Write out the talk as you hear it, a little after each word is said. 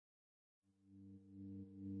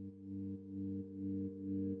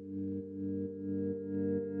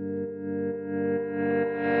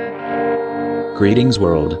Greetings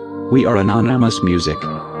world, we are Anonymous Music,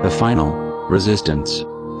 the final resistance.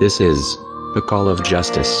 This is the call of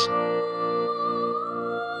justice.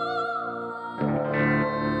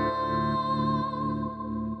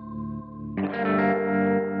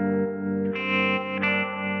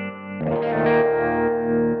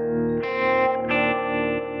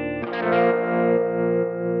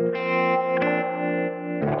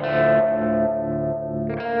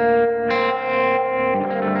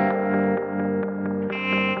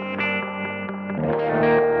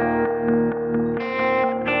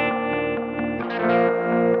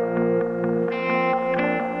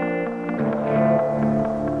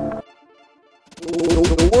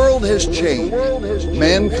 Has changed.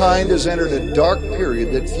 Mankind has entered a dark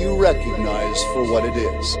period that few recognize for what it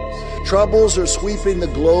is. Troubles are sweeping the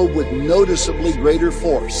globe with noticeably greater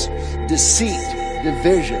force. Deceit,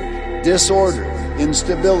 division, disorder,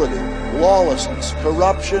 instability, lawlessness,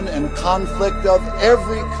 corruption, and conflict of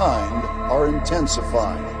every kind are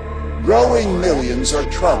intensifying. Growing millions are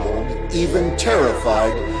troubled, even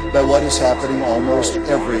terrified, by what is happening almost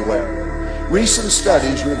everywhere. Recent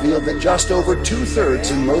studies revealed that just over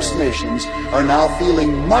 2/3 in most nations are now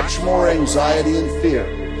feeling much more anxiety and fear.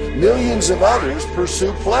 Millions of others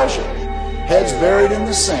pursue pleasure, heads buried in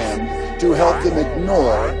the sand, to help them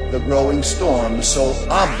ignore the growing storm so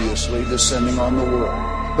obviously descending on the world.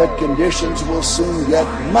 But conditions will soon get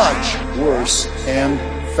much worse and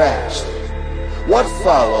fast. What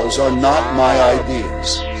follows are not my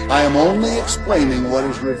ideas. I am only explaining what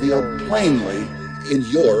is revealed plainly in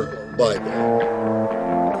your Bible.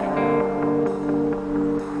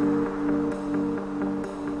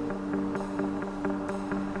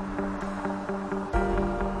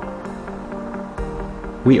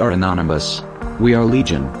 We are anonymous. We are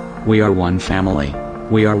legion. We are one family.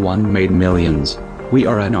 We are one made millions. We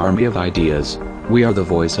are an army of ideas. We are the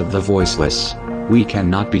voice of the voiceless. We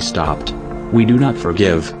cannot be stopped. We do not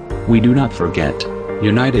forgive. We do not forget.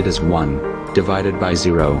 United as one. Divided by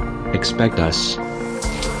zero. Expect us.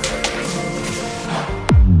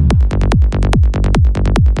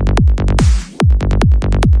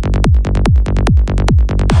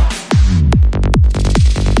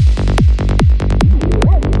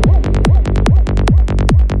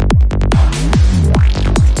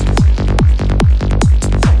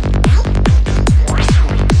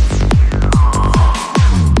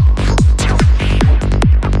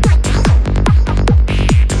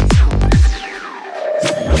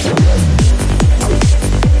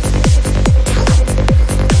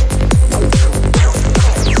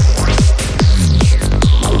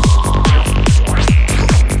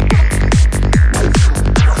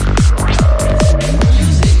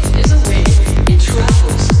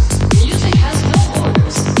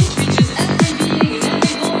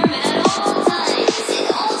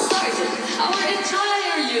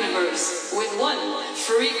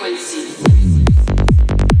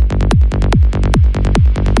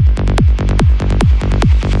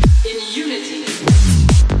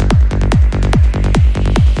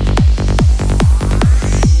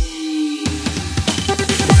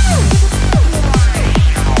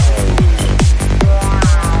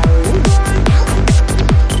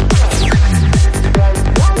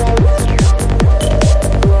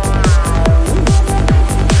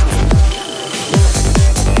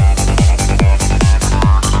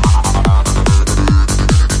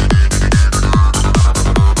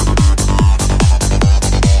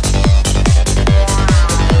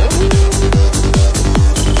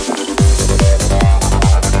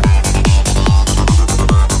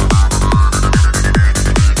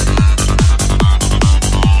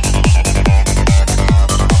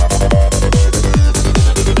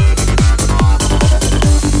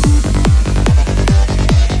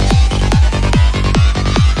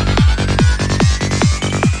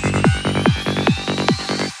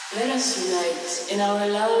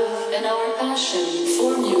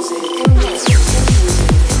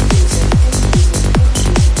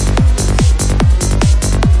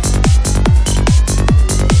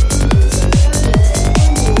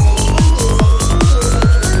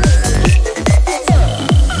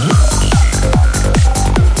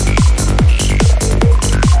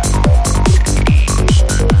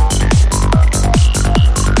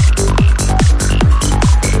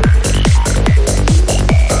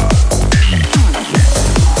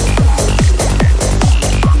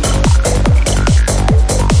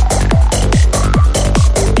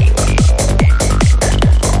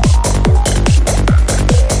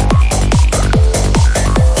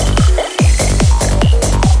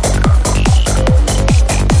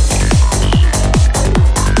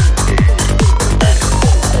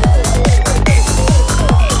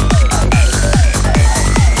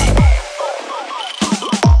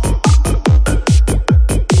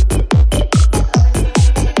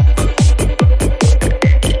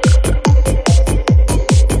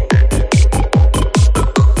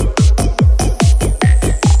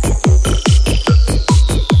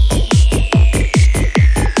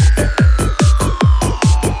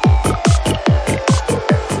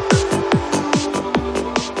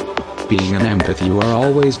 If you are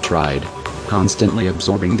always tried, constantly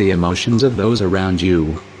absorbing the emotions of those around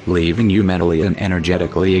you, leaving you mentally and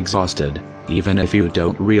energetically exhausted, even if you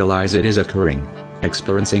don't realize it is occurring,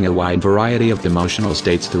 experiencing a wide variety of emotional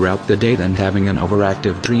states throughout the day, then having an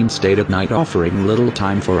overactive dream state at night, offering little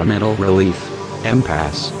time for a mental relief.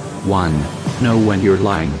 Empaths 1. Know when you're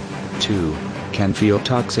lying. 2. Can feel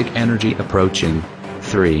toxic energy approaching.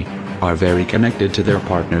 3. Are very connected to their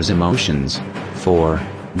partner's emotions. 4.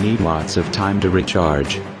 Need lots of time to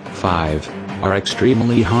recharge. 5. Are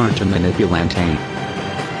extremely hard to manipulate.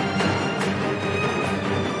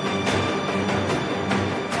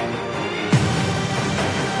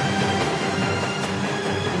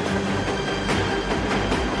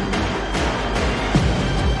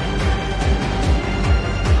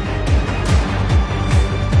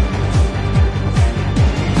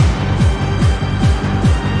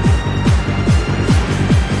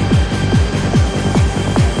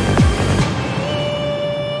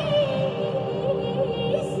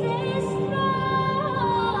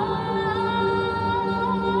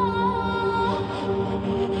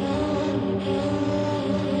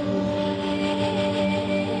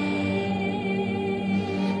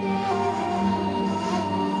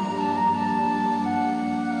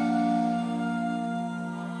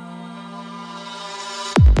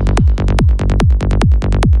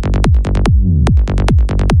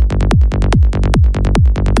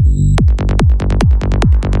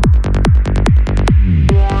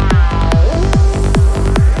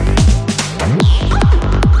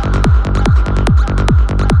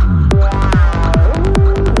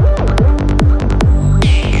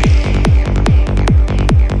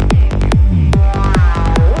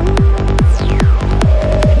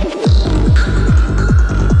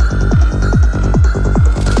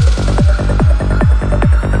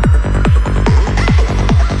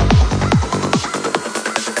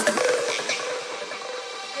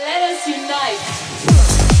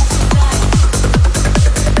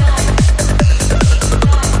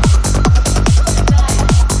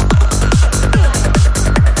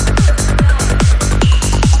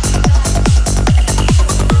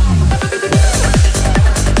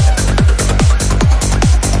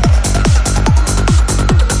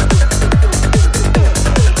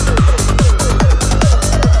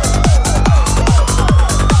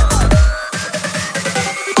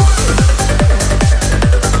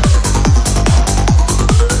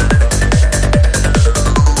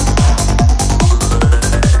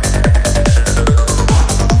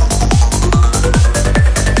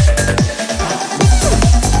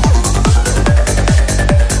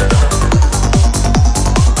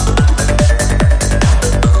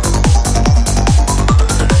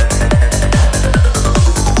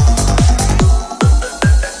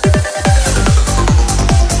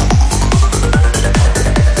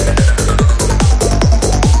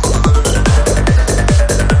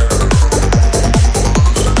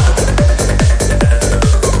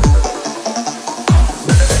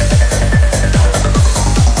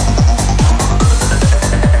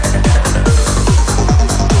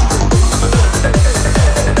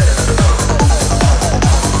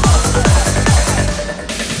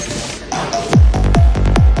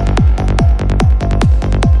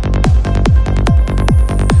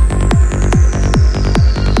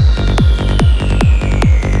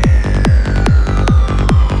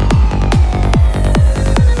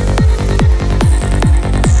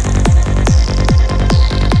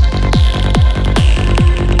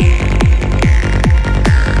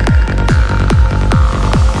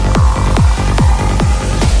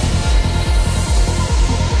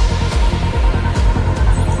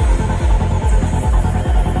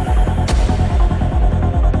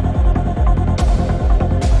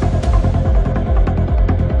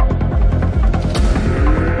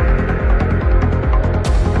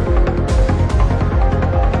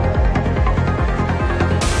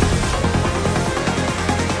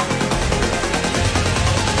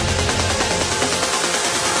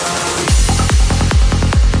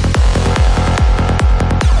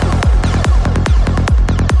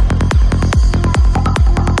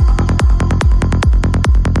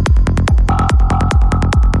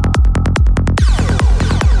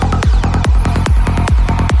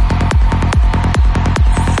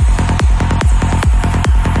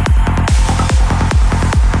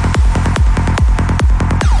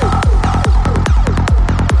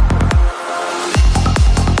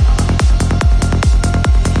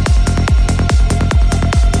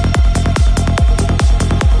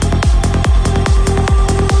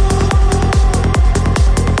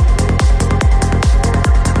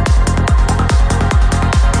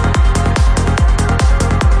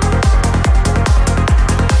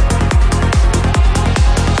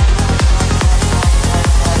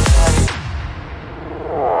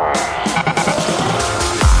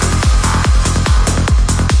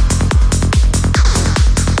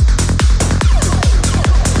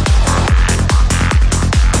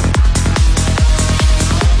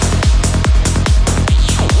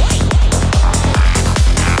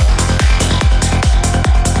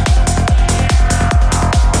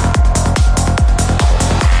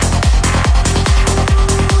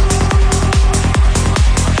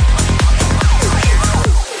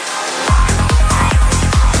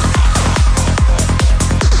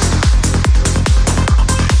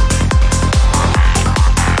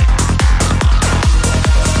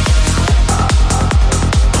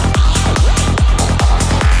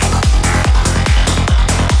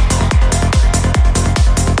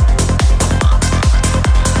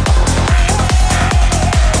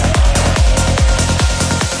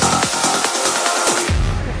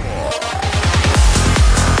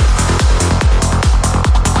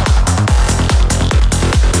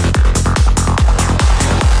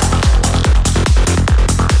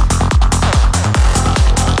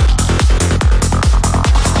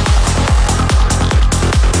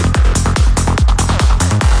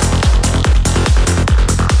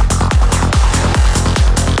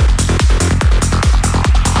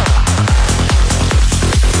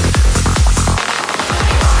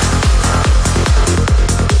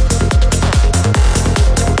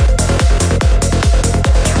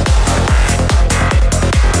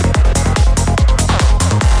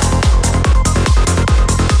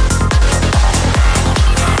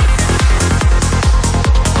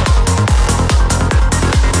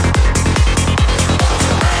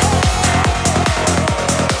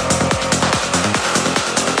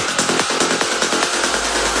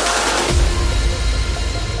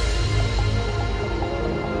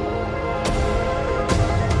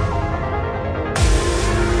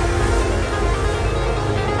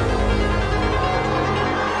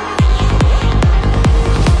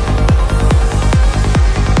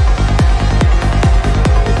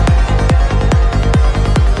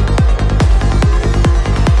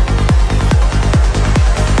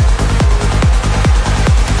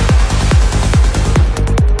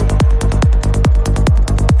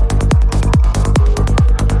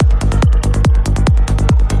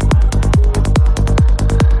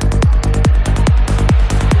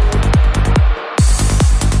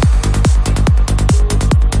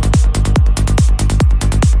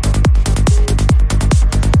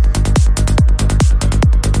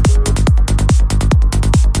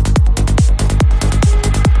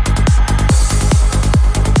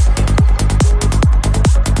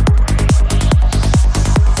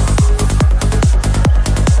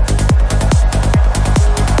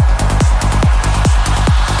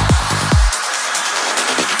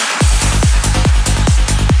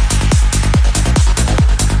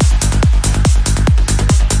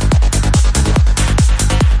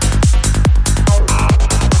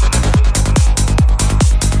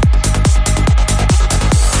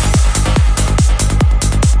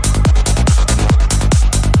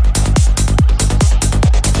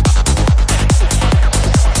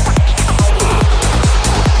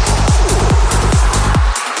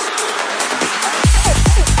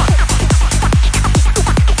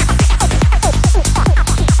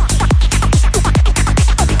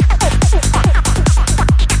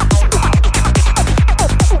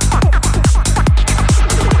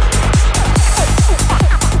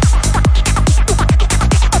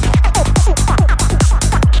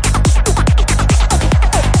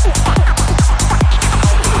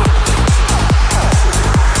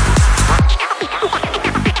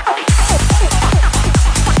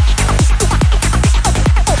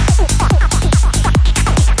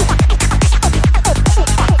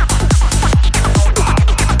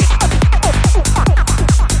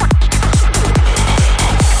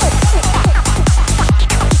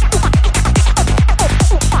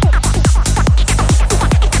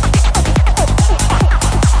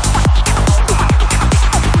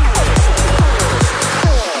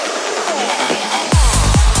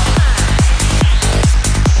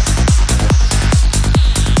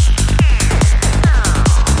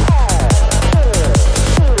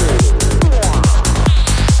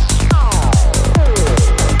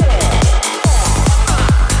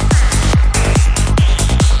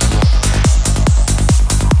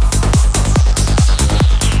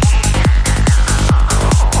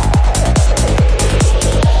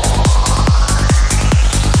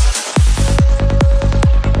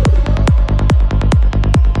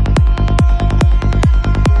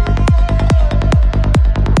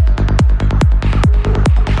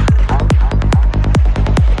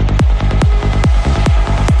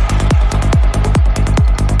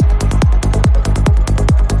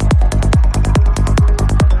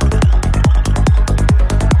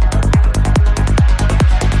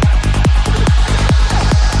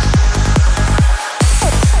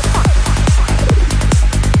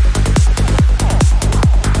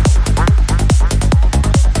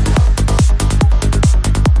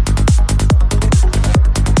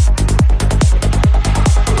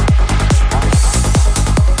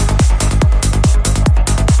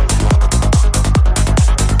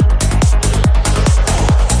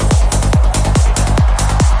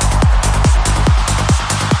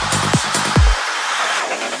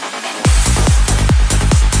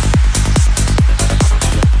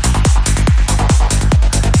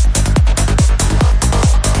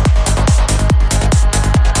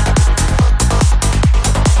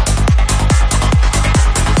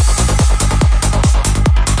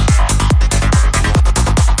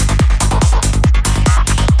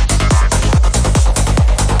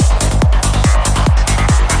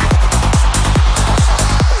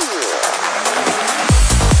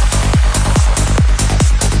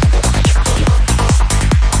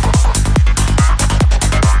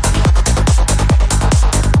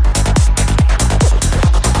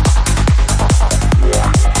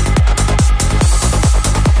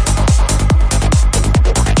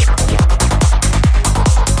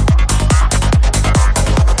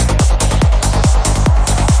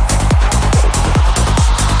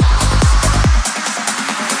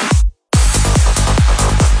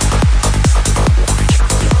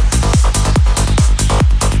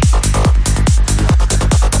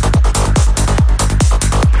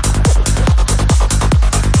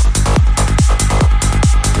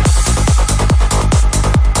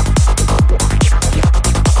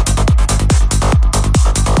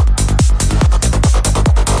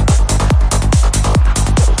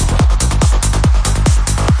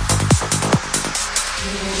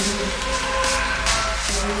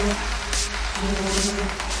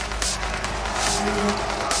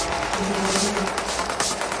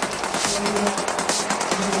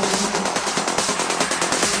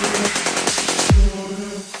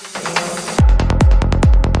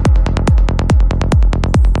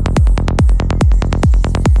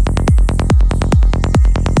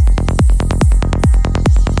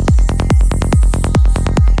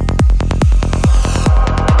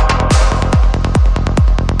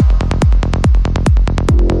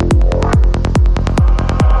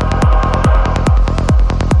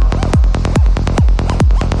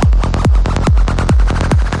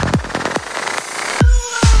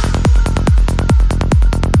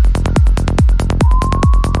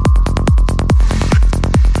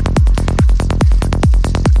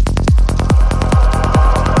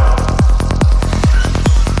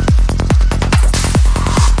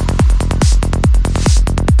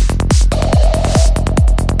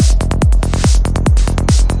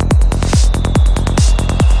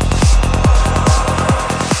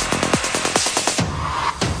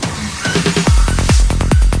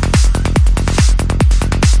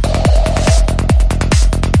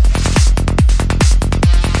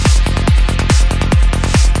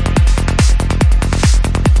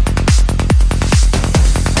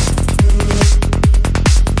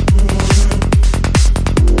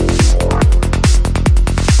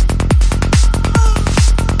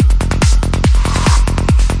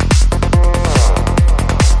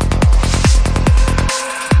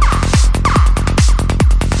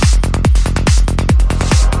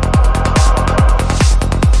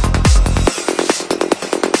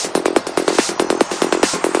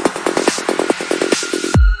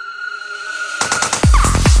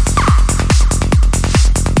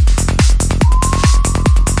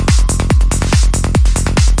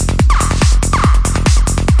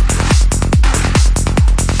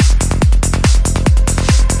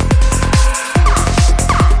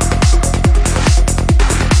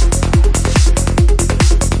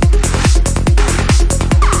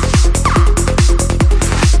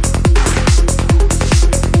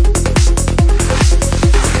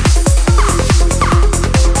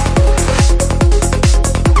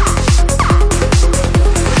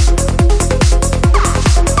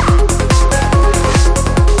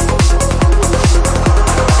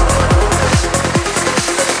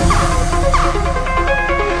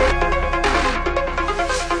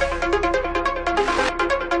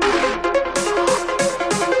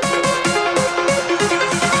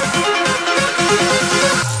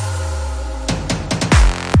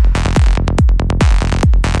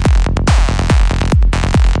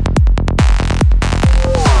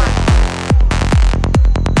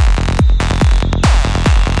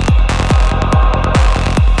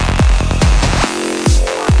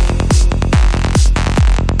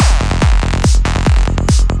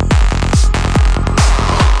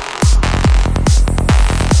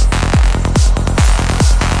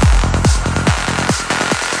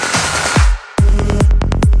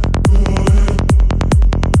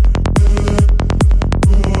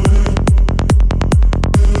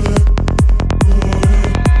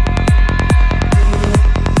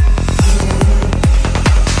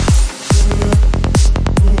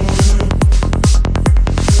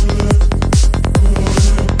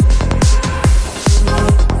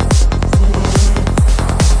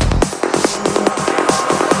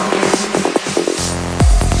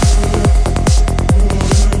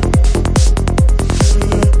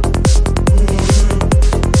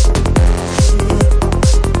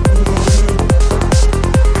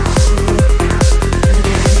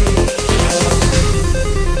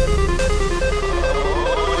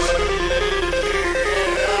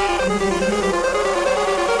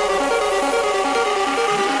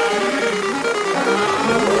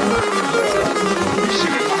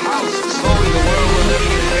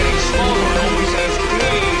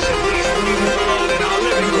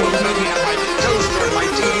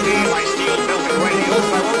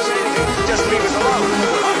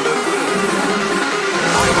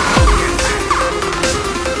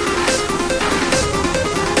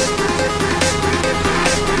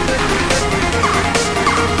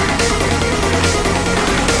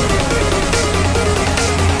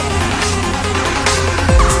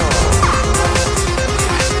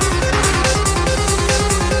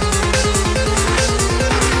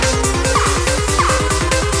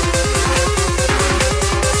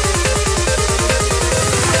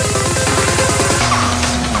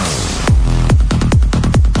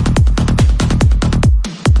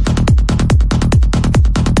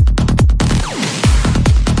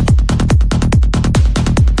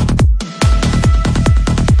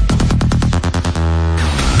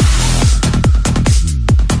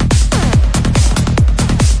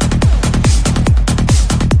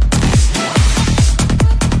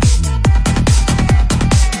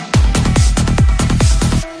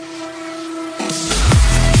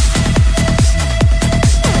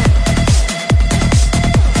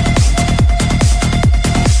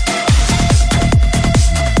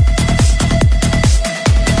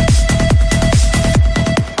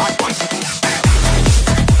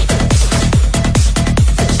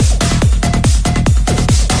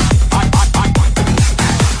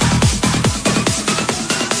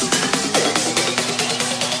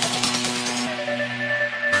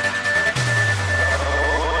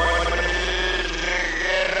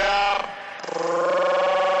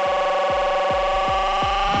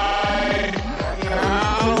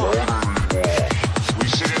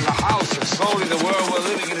 the world we're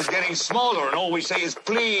living in is getting smaller, and all we say is,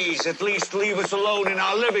 please, at least leave us alone in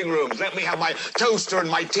our living rooms. Let me have my toaster and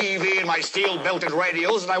my TV and my steel-belted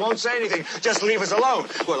radios, and I won't say anything. Just leave us alone.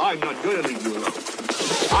 Well, I'm not going to leave you alone.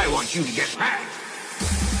 I want you to get mad.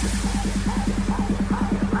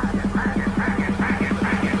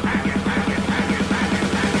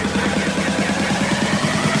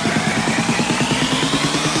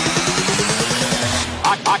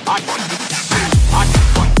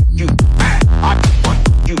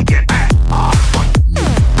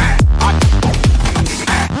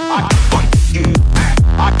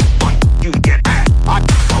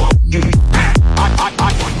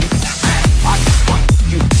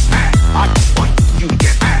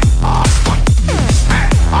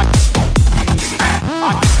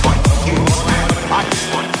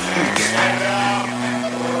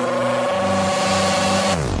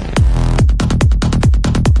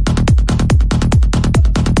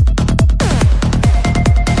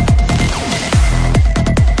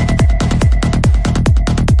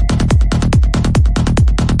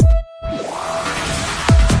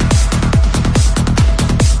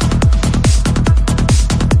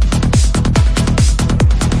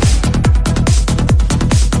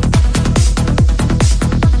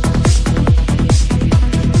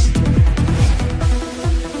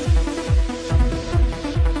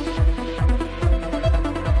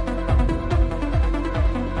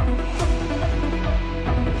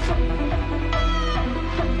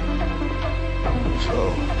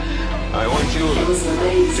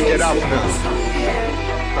 To get up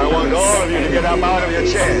now. I want all of you to get up out of your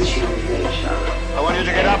chairs. I want you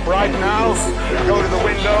to get up right now, go to the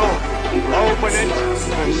window, open it,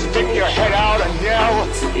 and stick your head out and yell,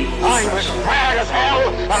 I'm as mad as hell,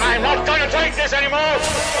 and I'm not going to take this anymore!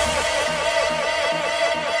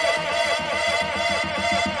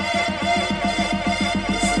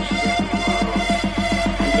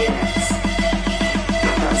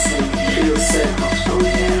 Feels so comfortable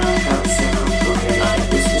here, I felt so comfortable here, like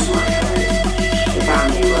this was my home. The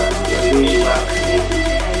family were really welcoming,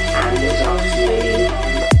 and the dogs really.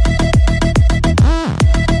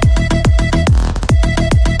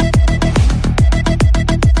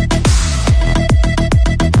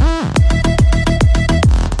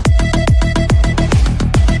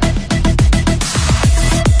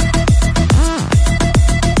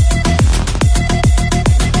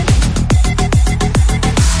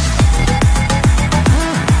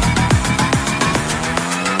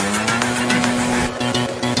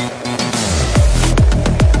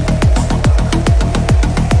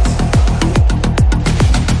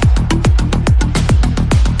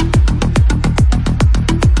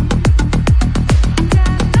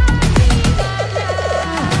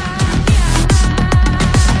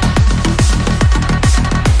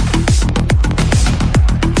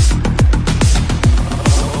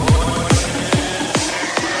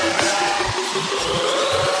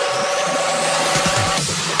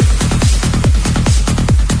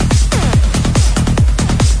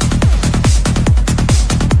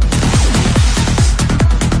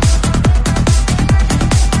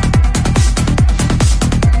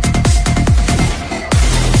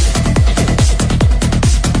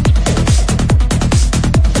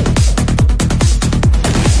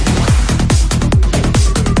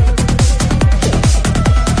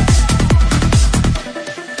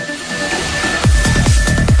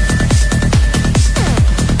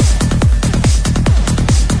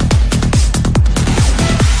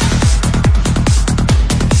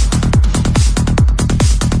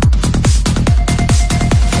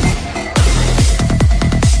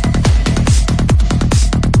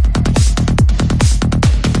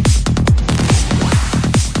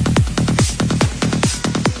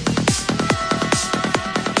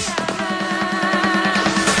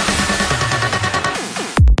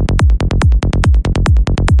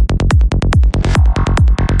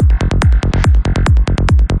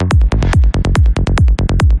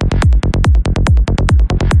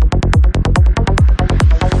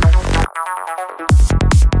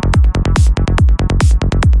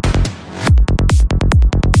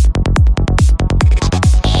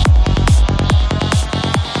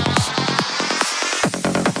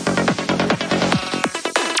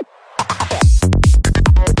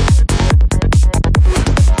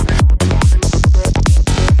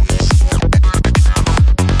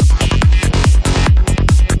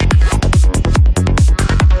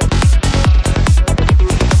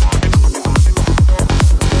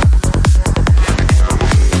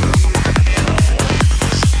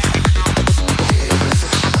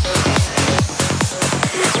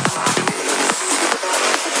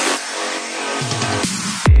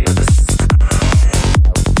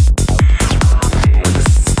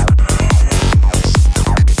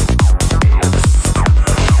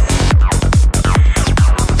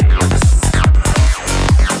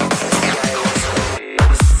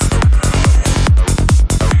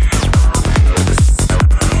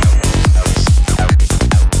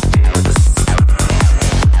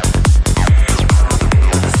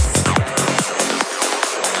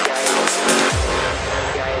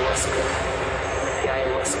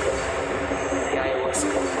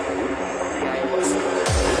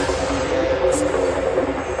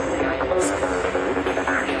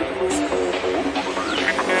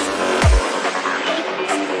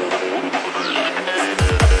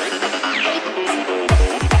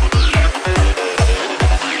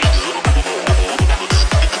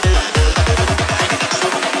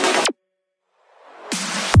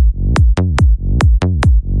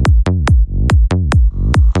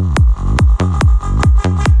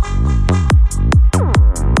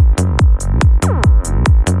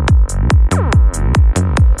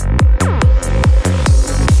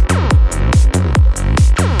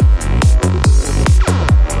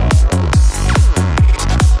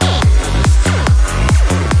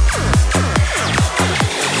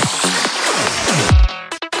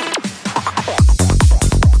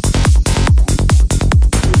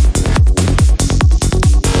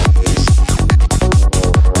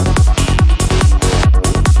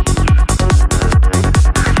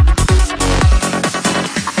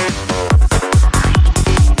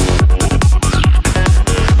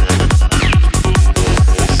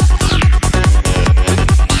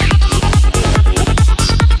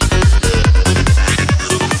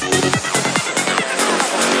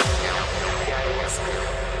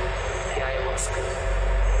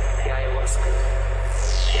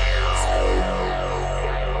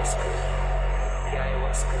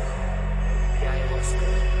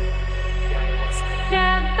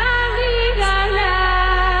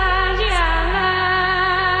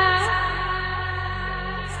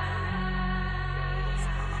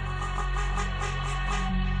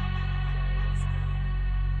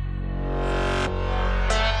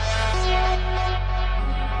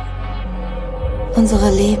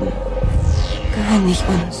 Unsere Leben gehören nicht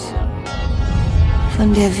uns.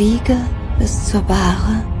 Von der Wiege bis zur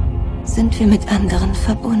Bahre sind wir mit anderen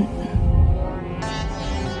verbunden.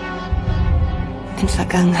 In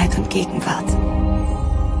Vergangenheit und Gegenwart.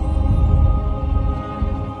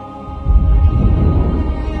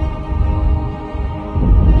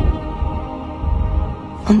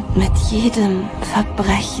 Und mit jedem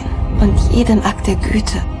Verbrechen und jedem Akt der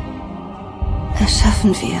Güte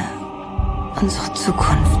erschaffen wir unsere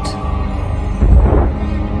Zukunft.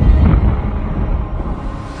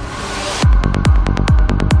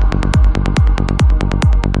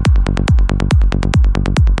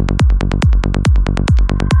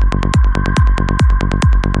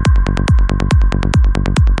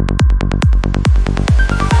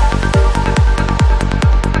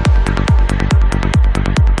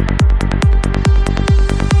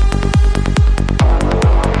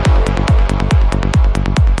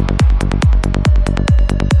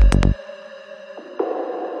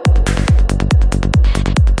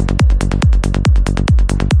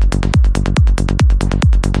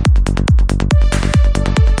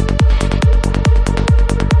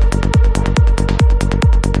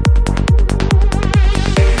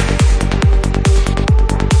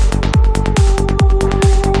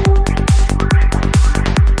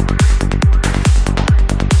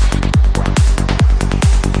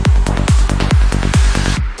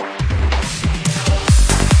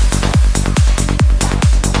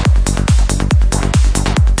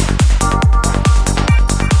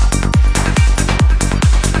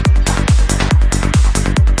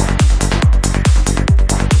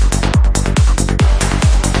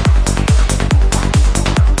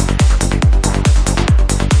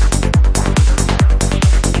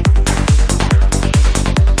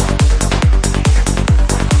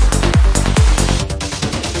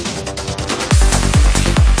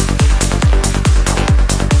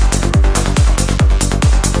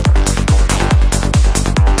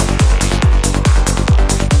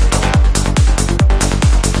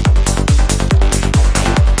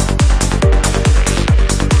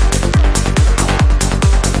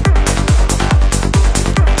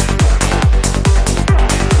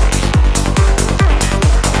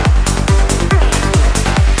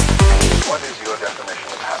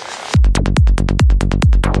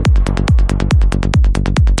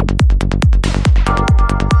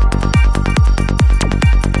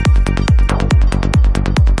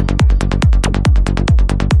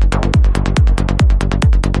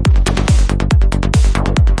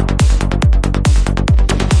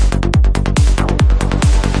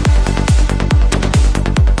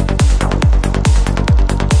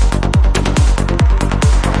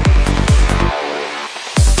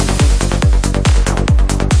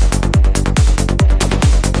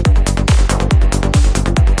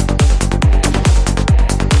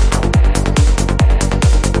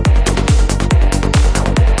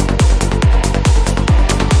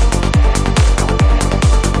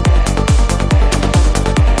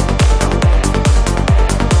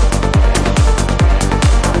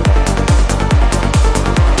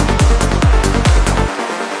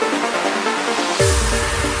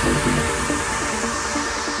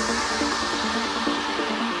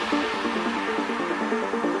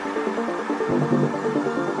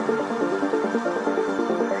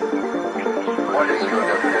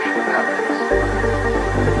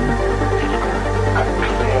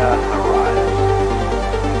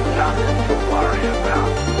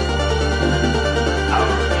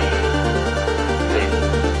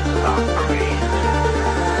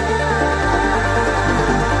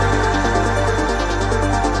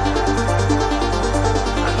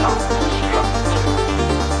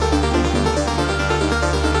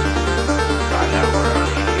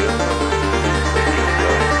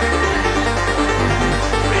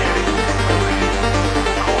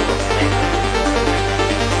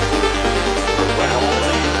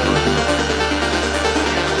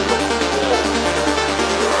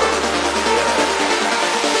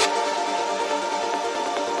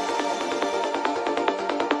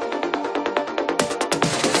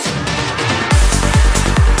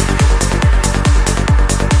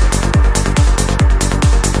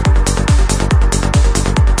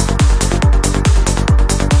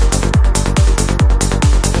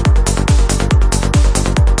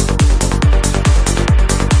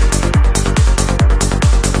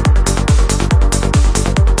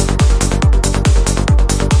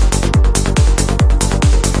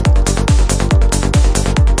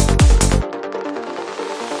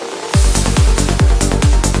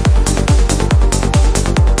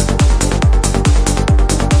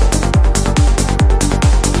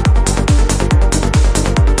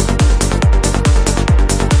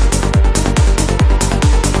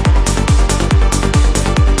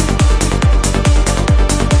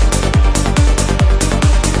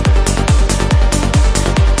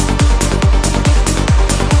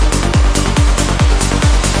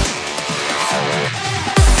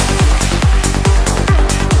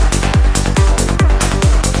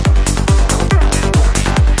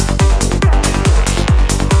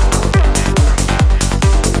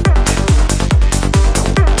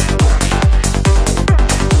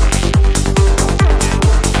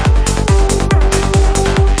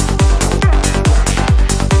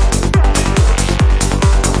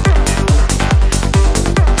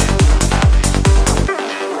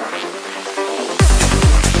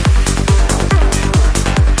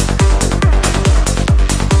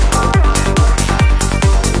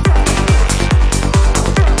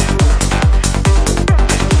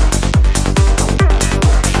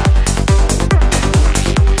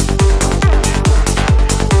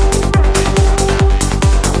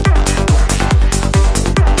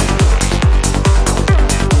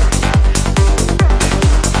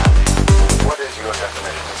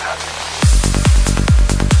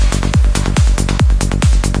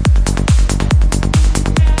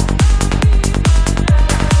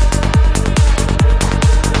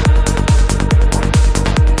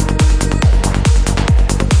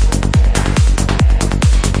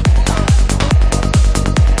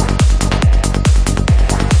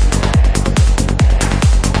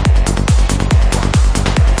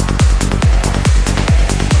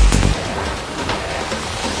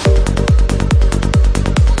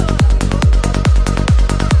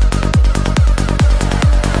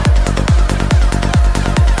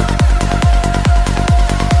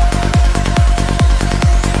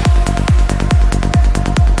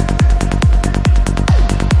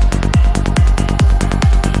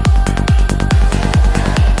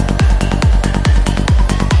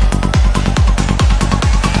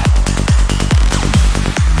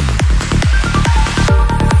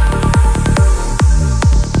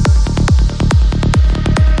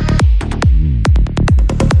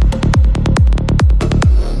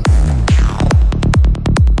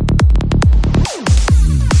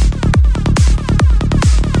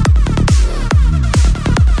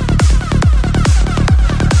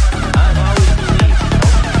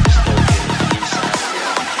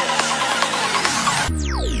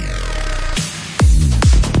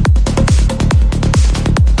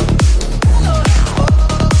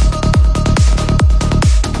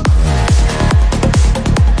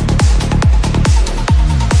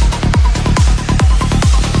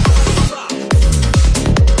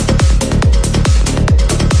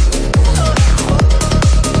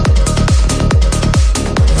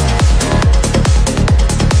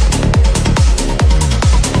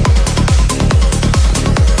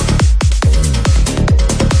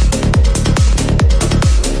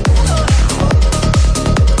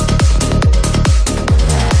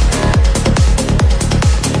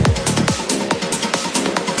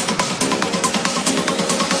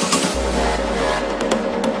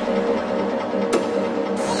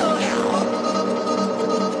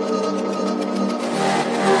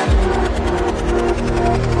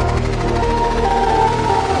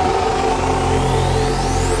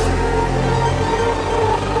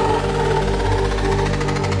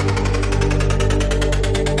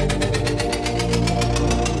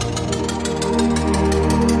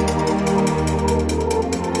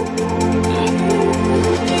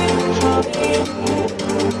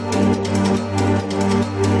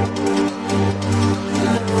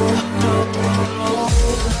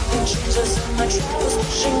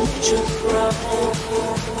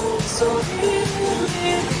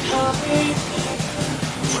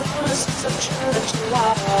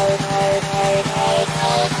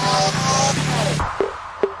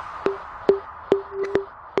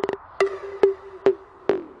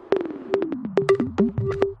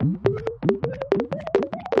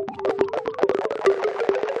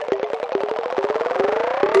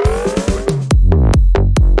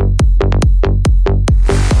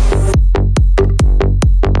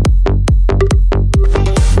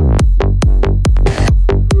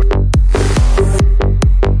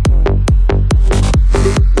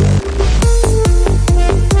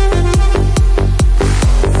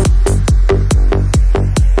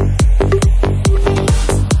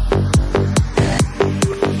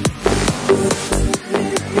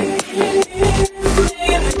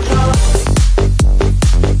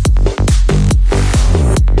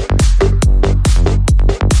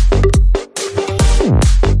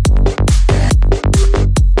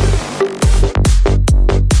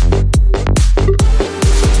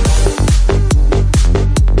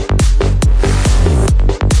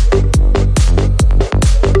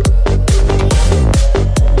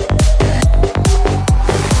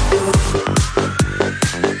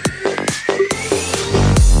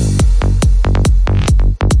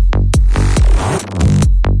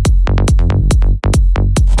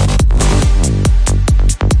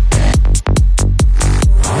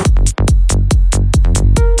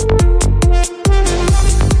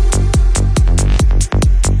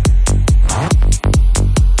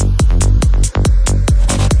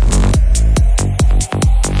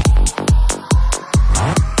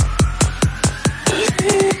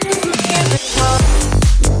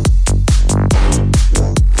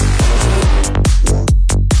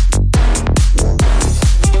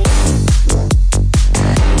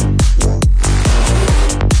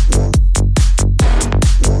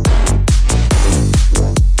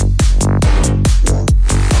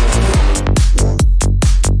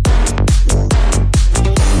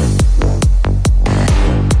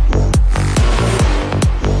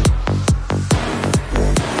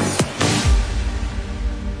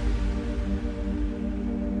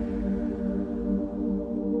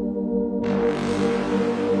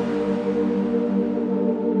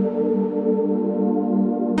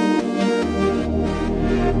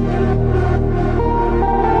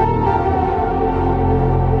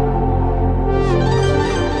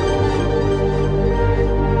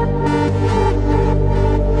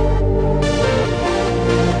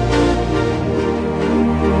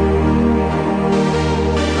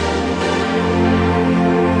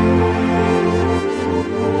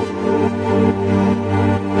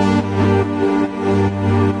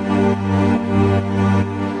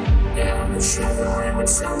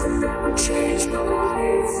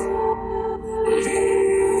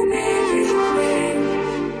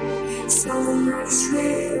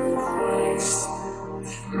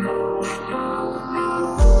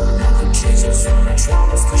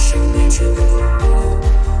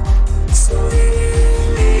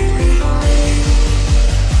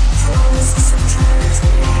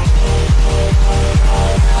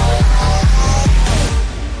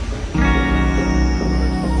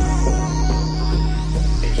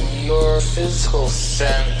 physical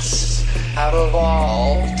sense have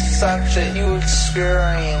evolved such that you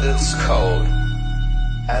experience this code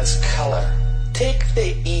as color. Take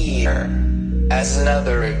the ear as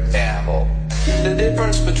another example. The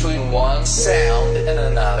difference between one sound and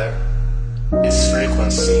another is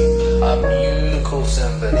frequency, a musical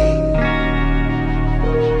symphony.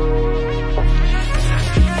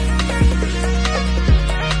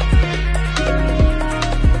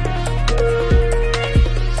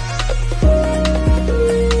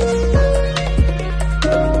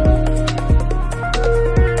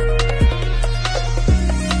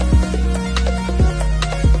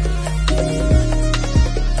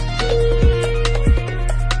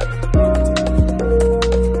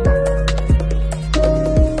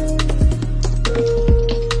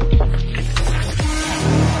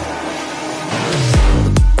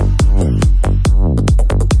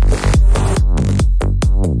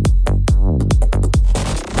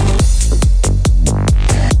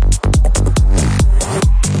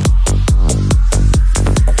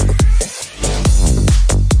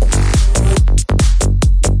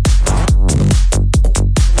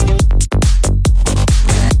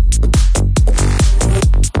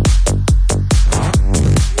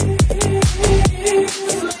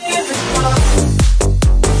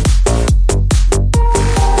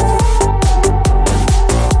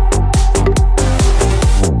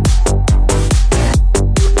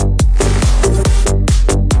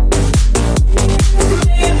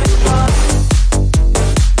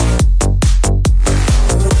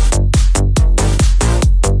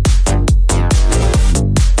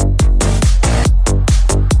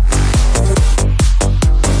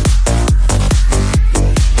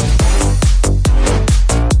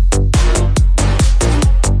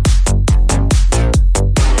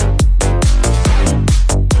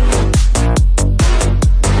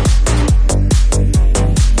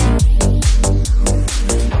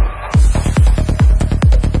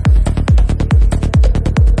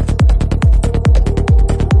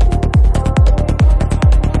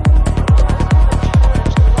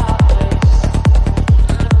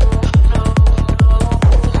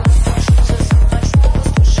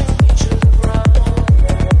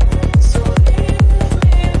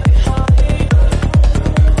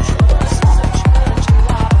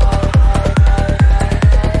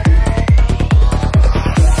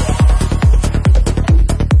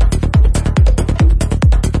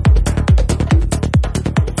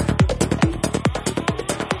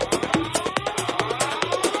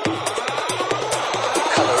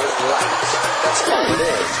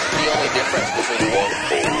 difference between one.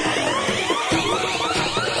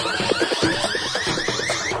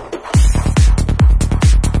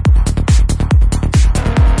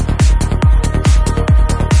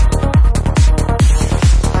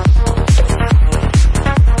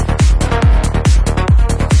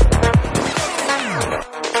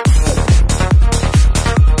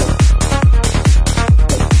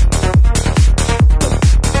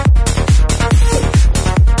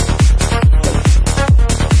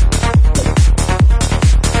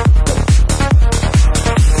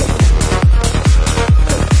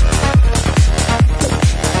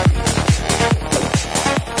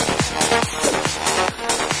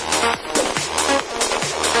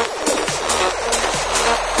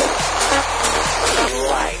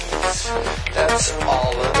 That's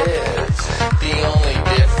all it is. The only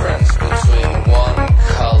difference between one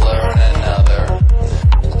color and another.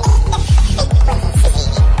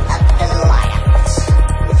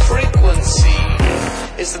 Frequency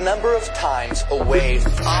is the number of times a wave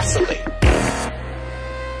oscillates.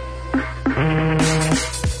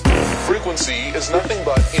 Frequency is nothing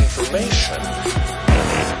but information.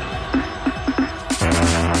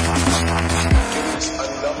 It is a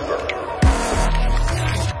number.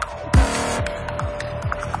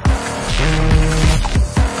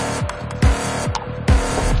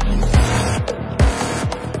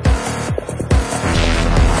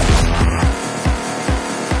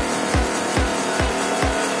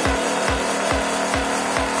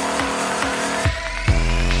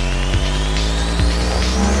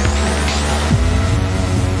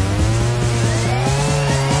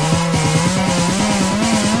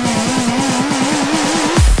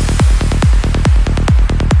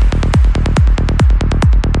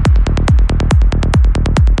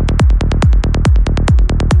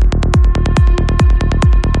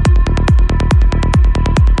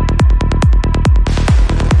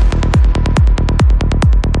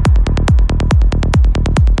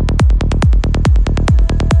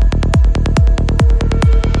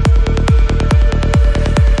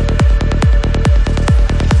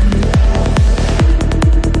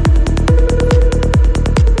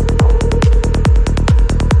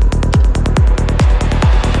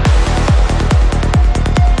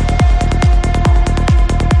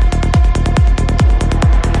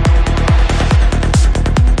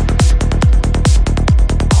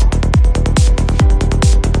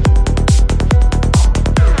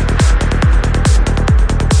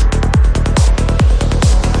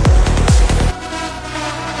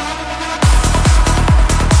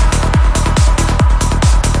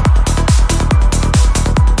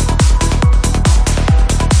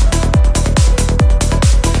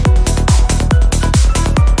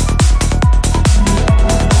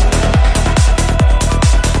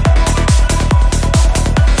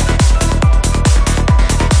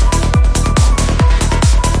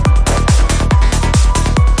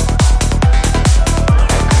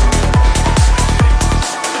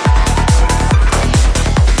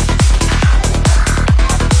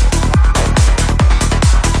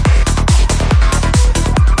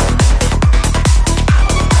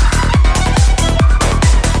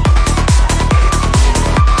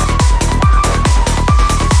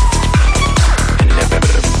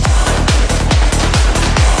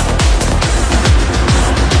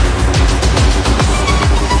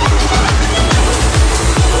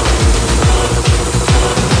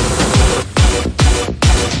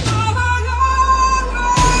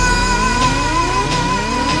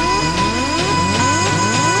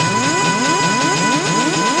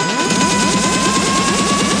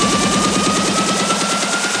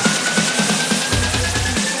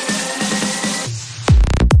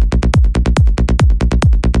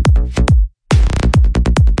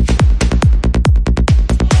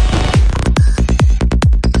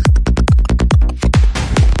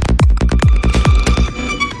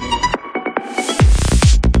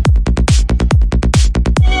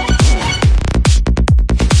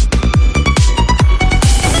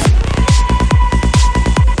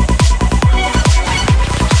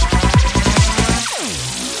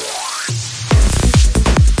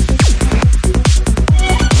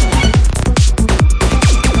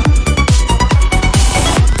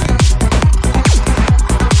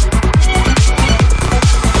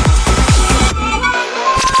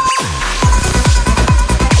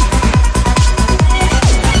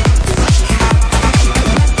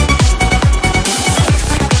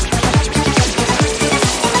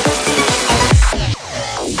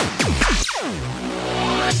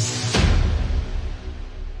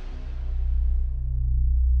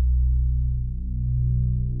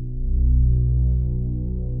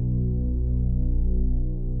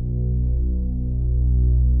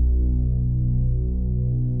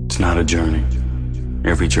 a journey.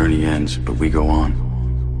 Every journey ends, but we go on.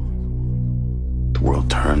 The world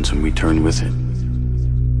turns and we turn with it.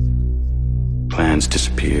 Plans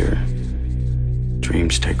disappear.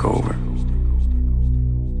 Dreams take over.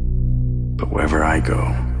 But wherever I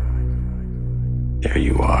go, there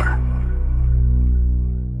you are.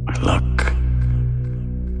 My luck,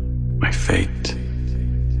 my fate,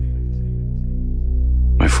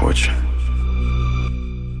 my fortune.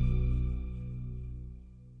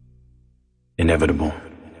 Inevitable.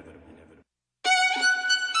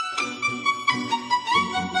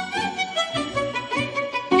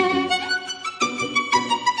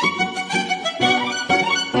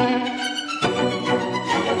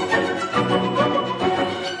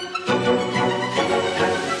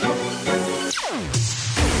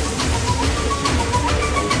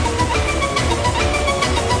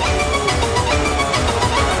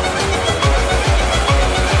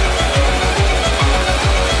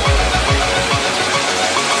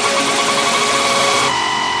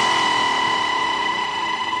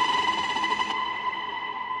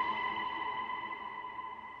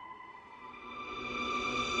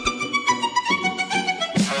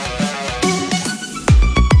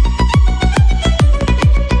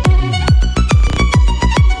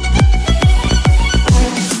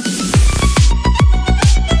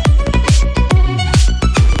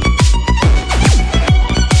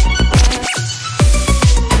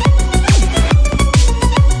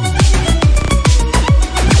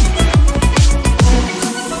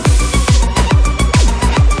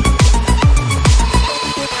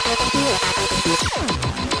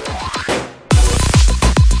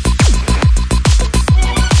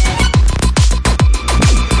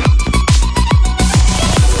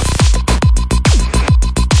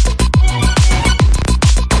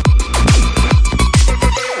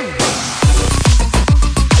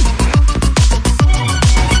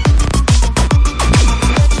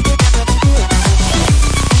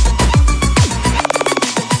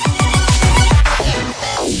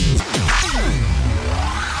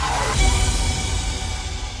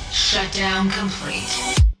 Shutdown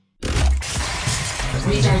complete.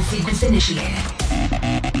 Restart sequence initiated.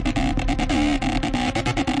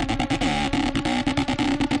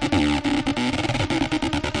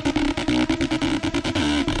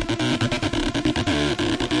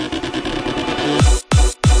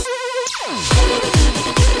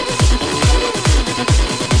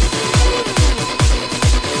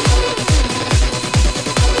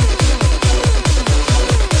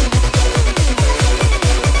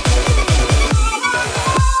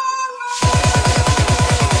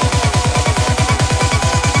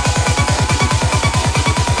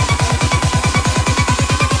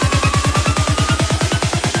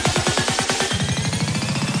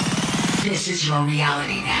 This is your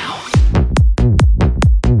reality now.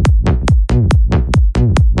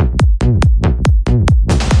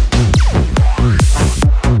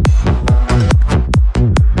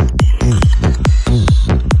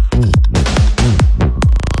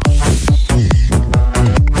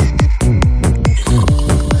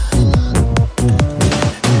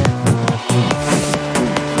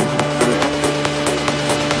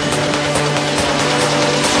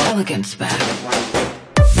 Elegance back.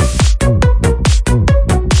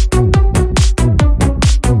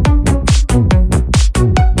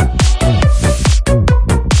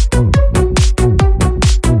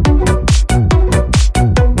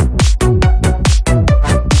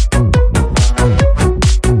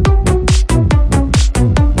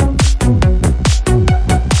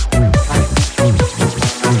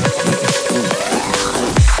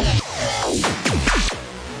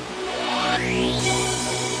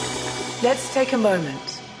 Let's take a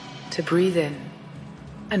moment to breathe in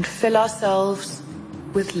and fill ourselves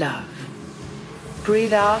with love.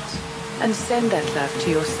 Breathe out and send that love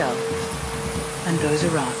to yourself and those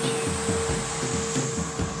around you.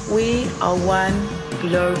 We are one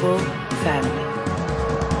global family.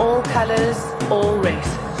 All colors, all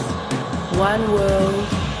races. One world,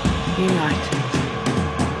 united.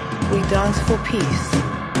 We dance for peace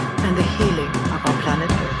and the healing of our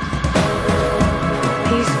planet Earth.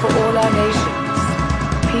 Peace for all our nations,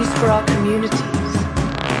 peace for our communities,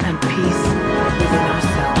 and peace within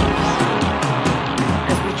ourselves.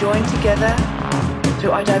 As we join together,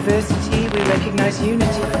 through our diversity we recognize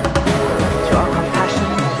unity. Through our compassion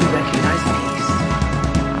we recognize peace.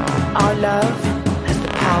 Our love has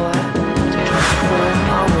the power to transform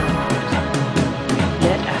our world.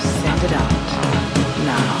 Let us send it out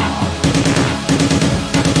now.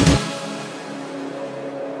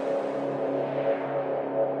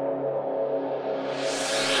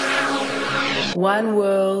 One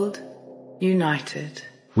world, united.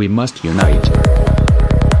 We must unite.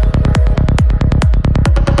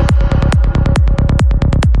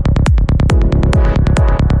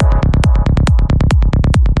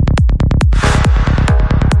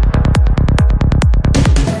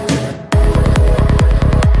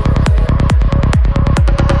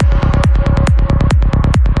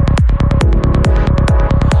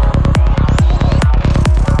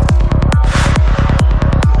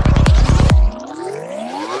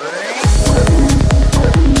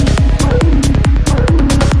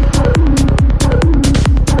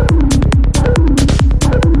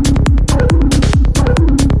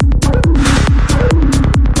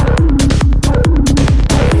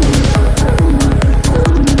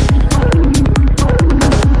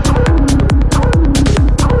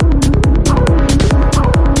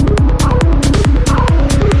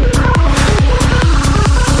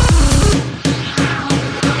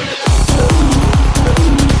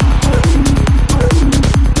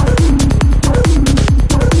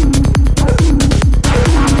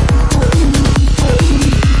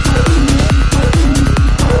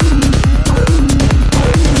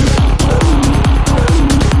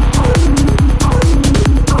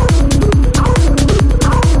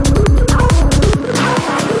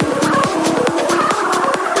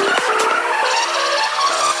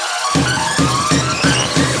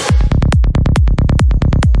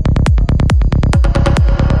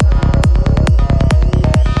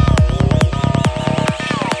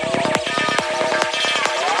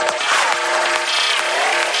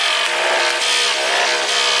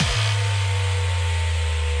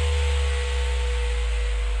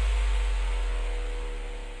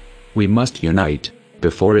 We must unite,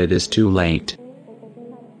 before it is too late.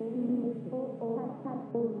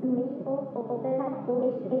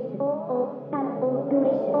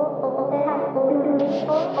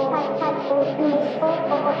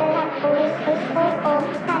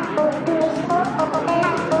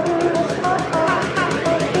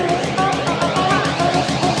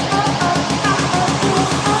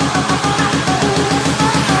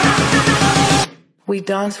 We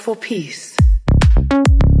dance for peace.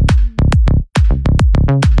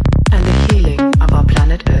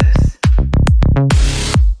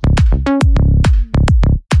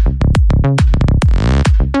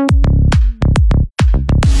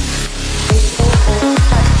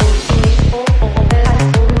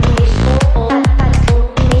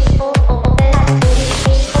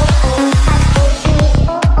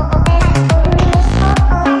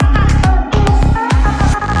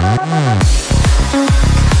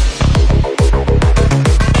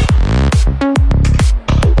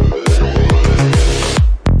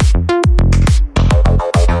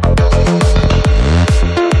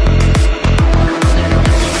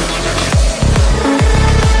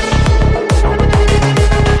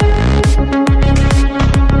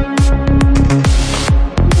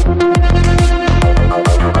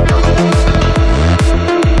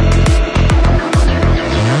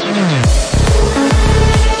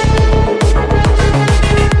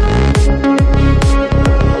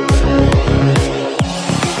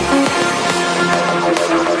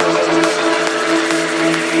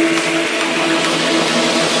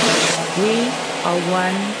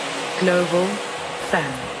 Global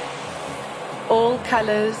family. All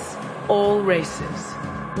colors, all races.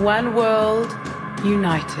 One world,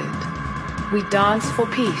 united. We dance for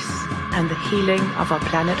peace and the healing of our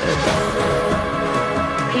planet Earth.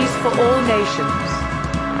 Peace for all nations.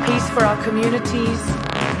 Peace for our communities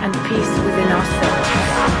and peace within ourselves.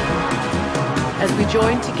 As we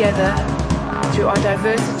join together, through our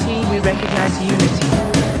diversity we recognize unity.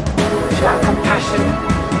 Through our compassion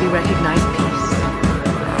we recognize peace.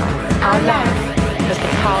 Our love has the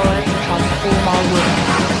power to transform our world.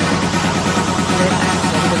 Let us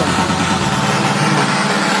send it out.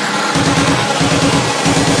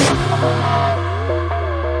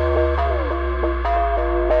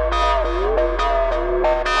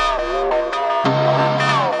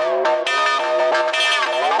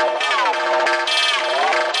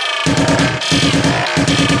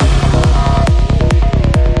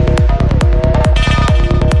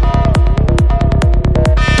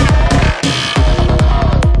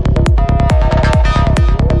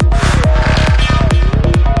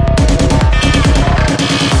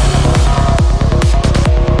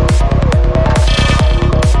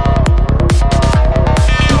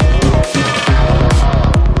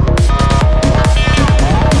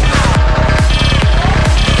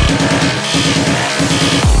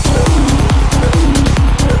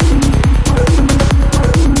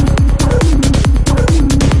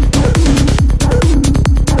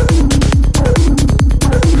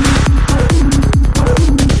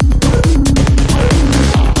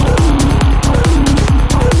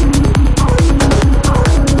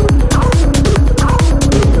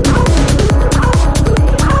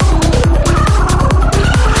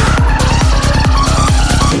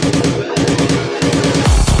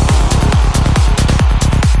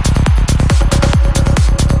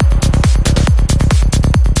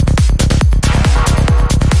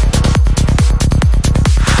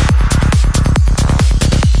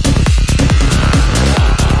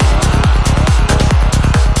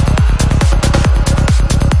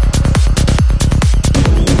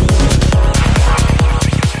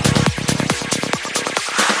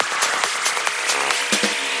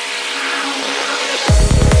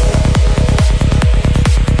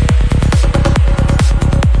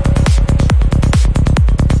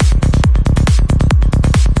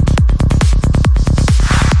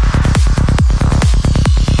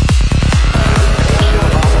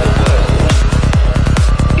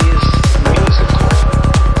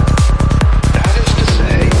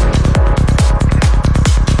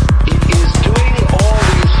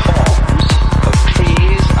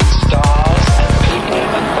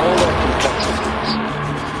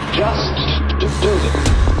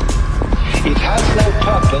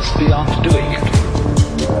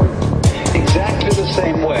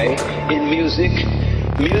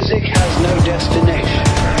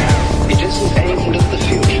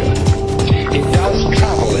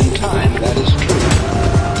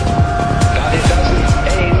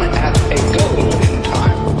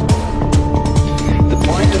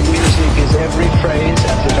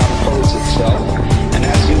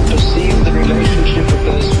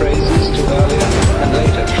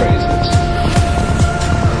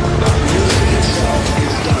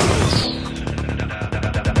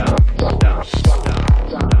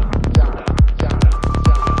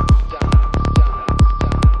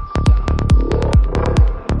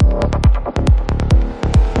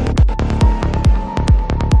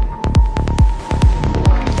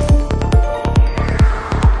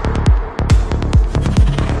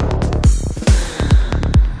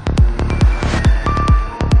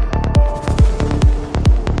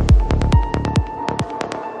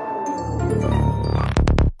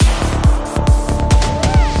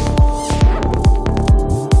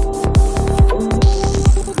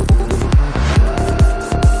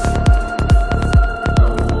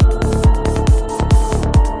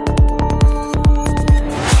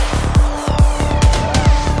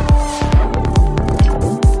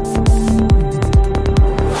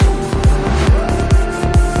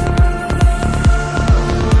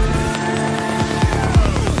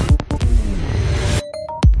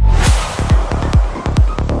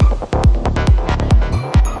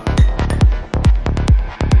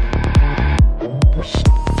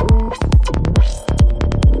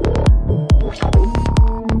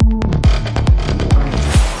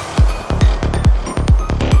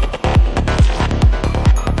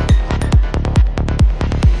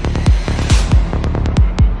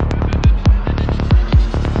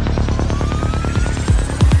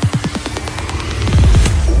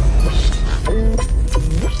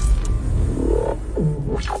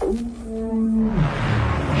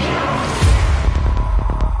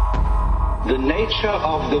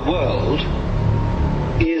 world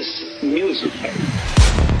is music.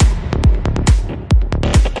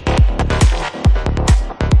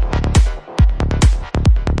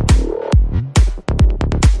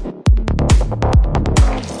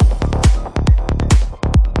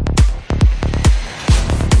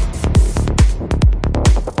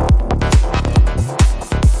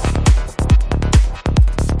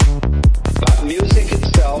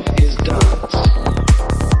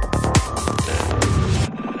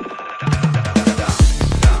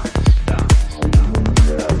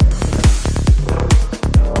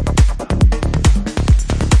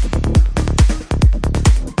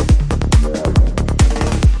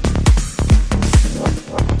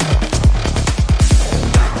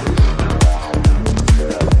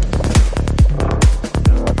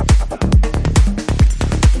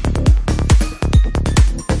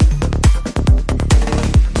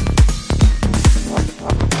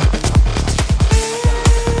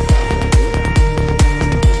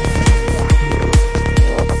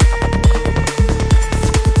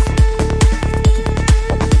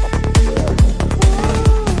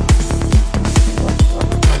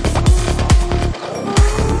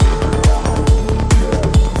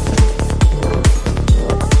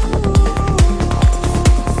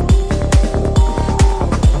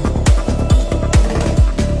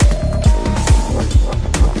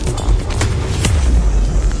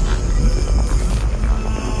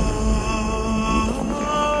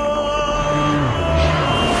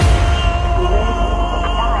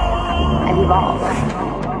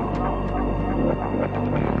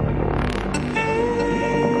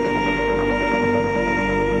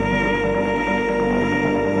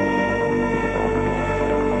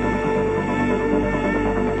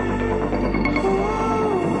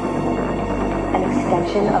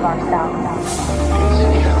 Of ourselves.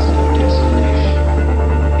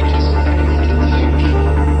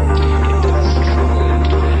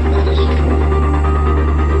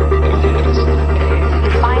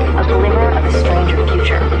 Find a glimmer of a stranger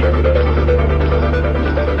future.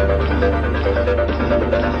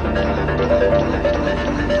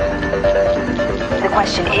 The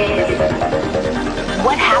question is,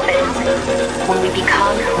 what happens when we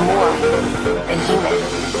become more than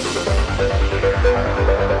human?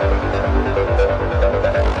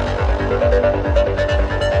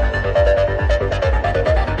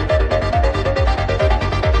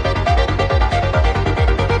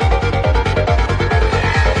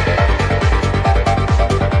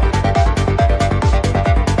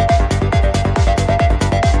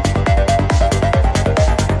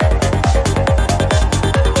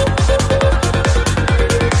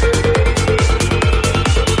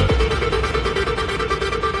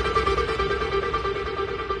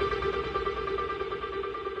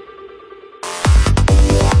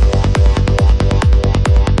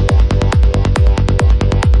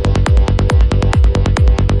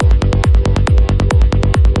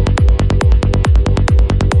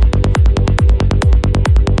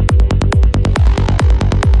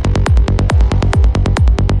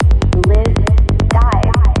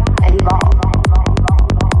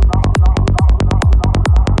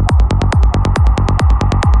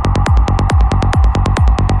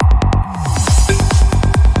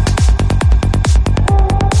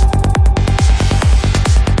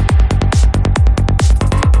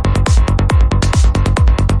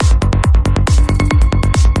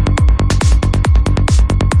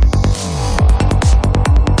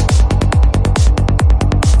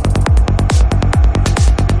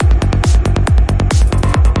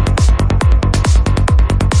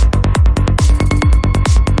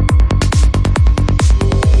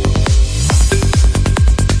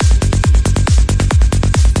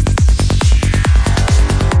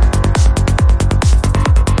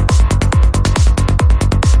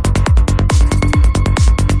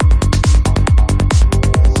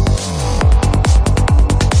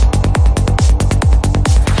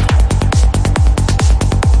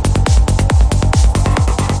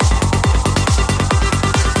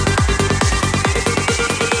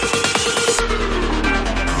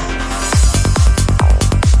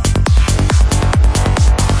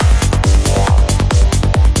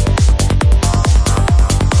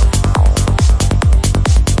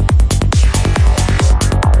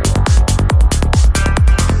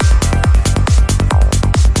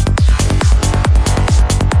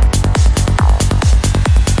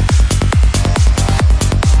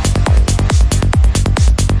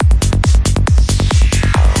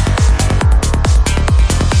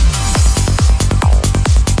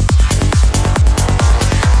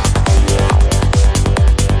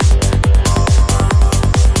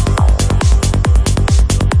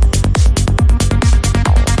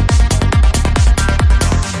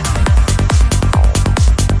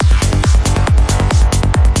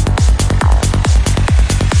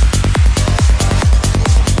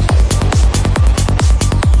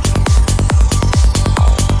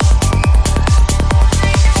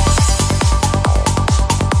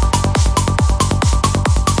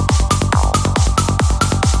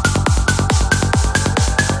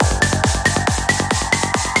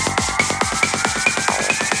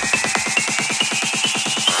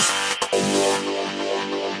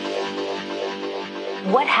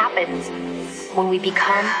 What happens when we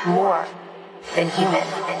become more than human?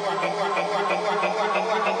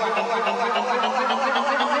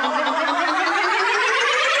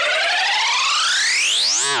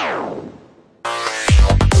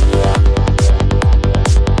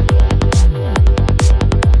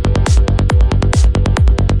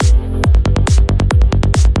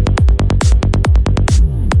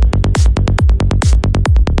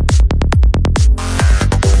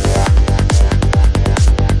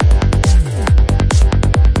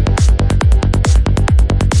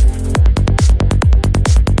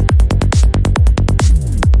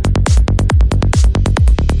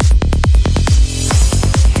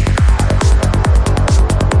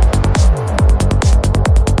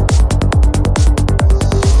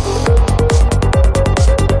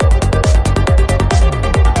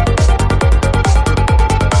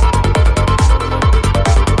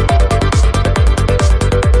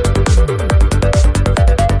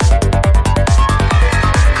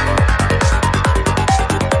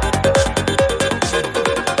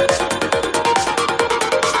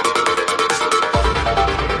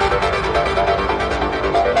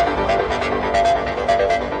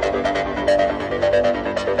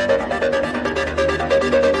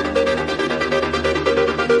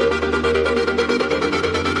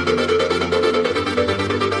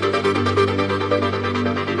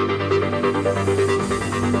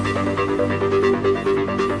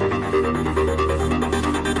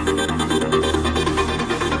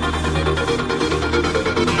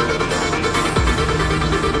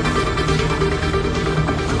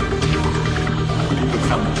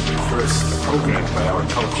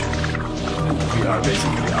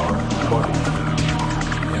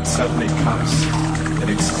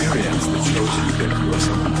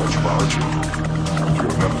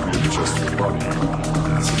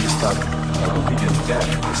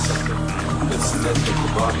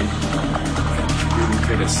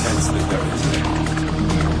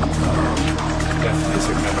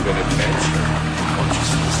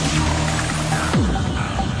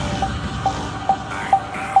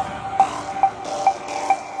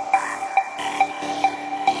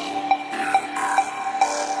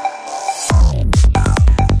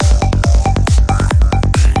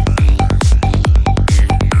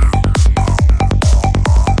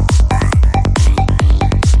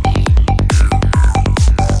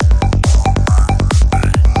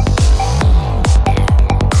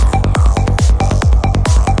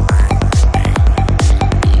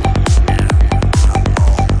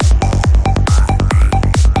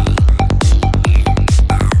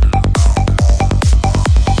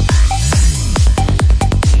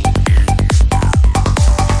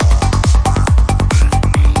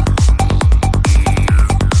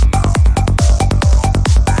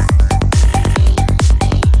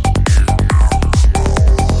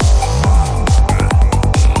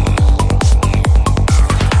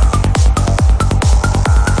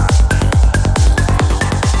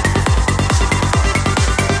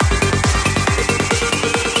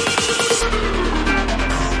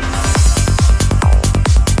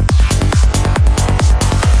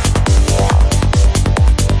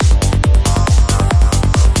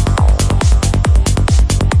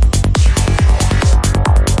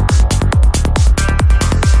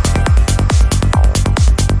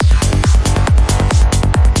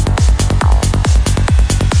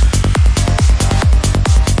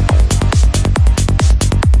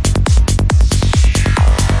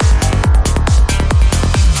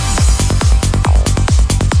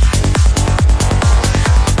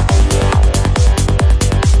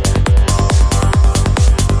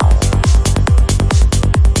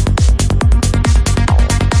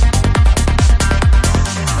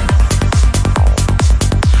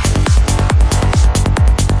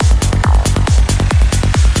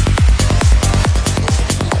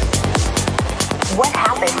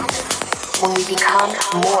 When we become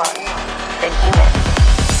more than human.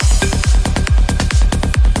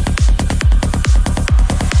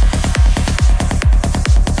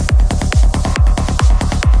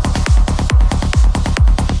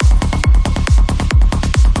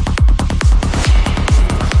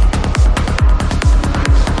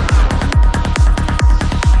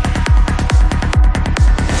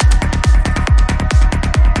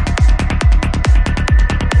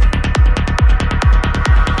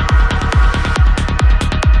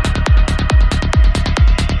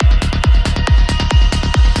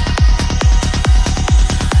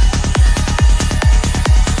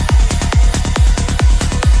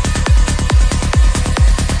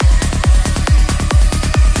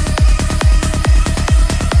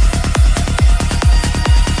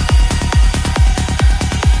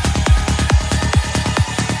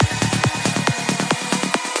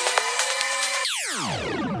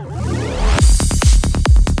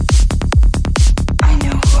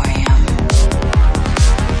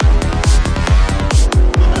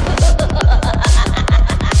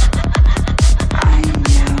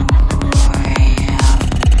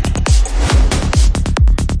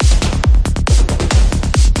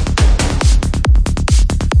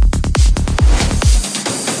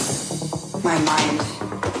 My mind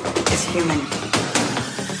is human.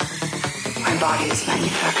 My body is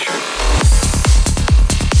manufactured.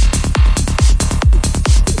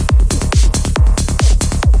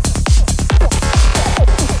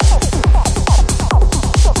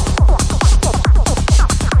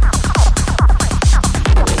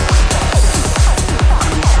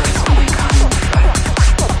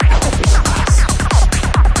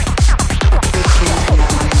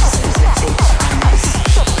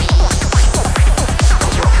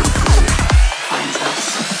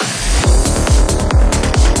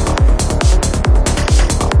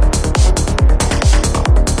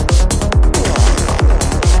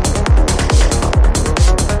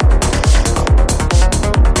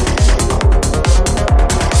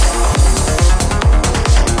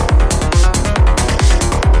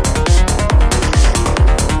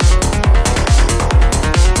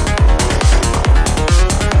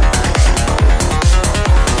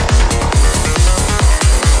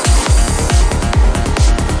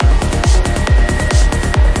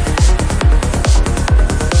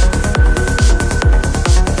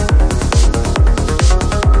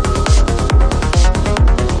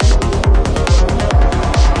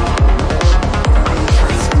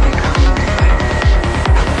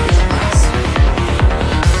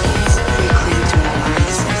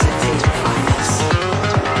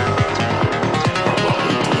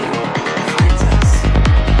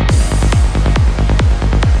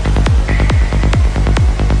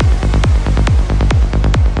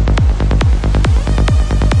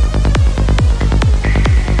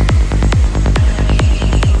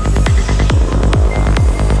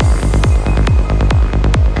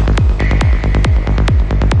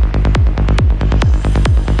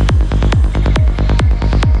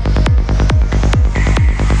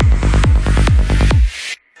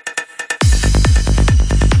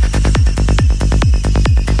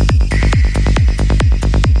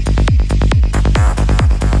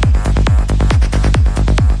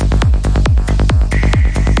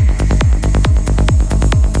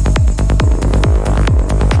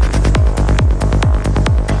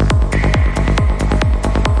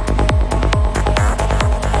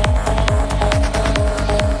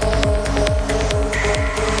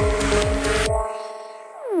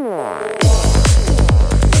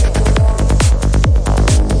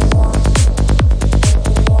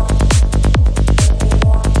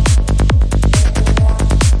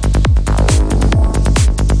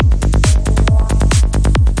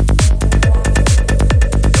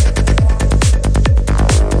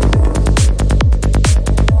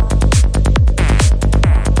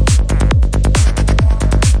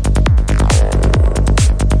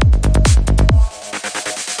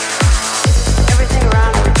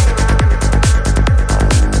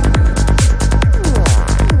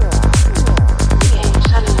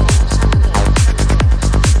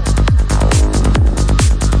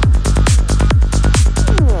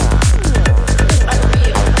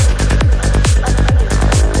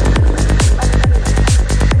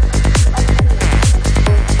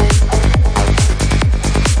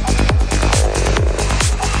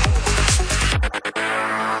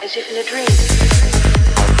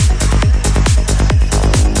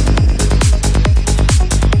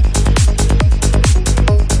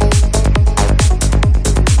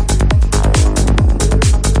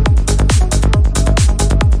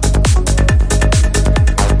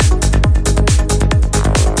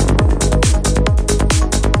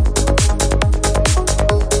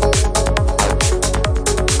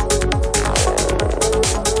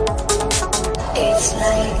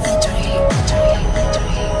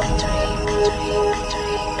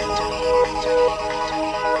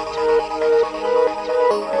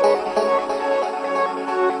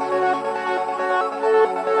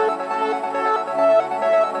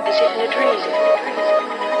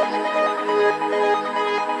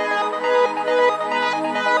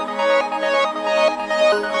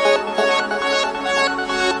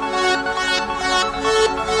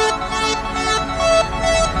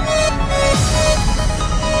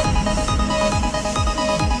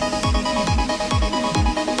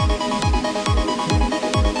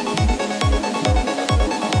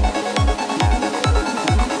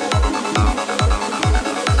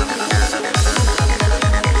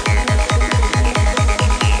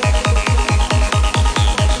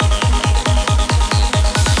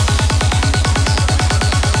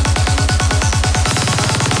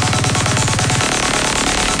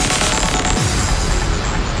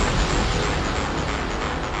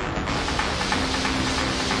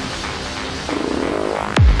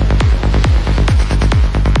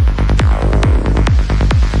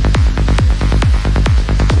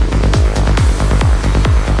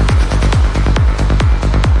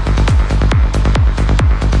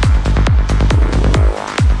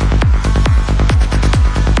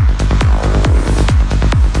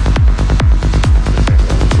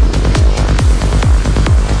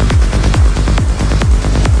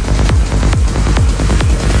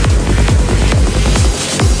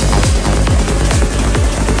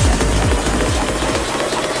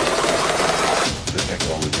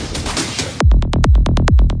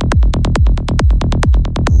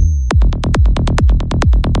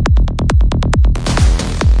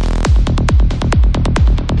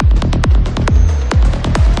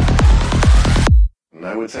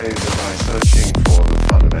 say that by searching for the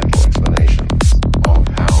fundamental explanations of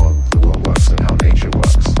how the world works and how nature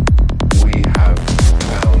works, we have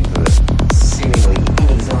found the seemingly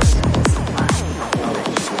inexhaustible supply of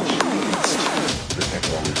knowledge which leads to the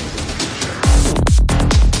technologies of the future.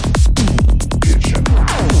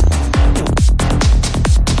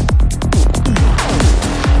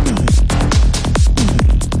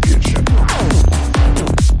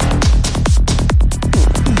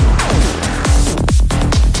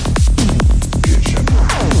 Future.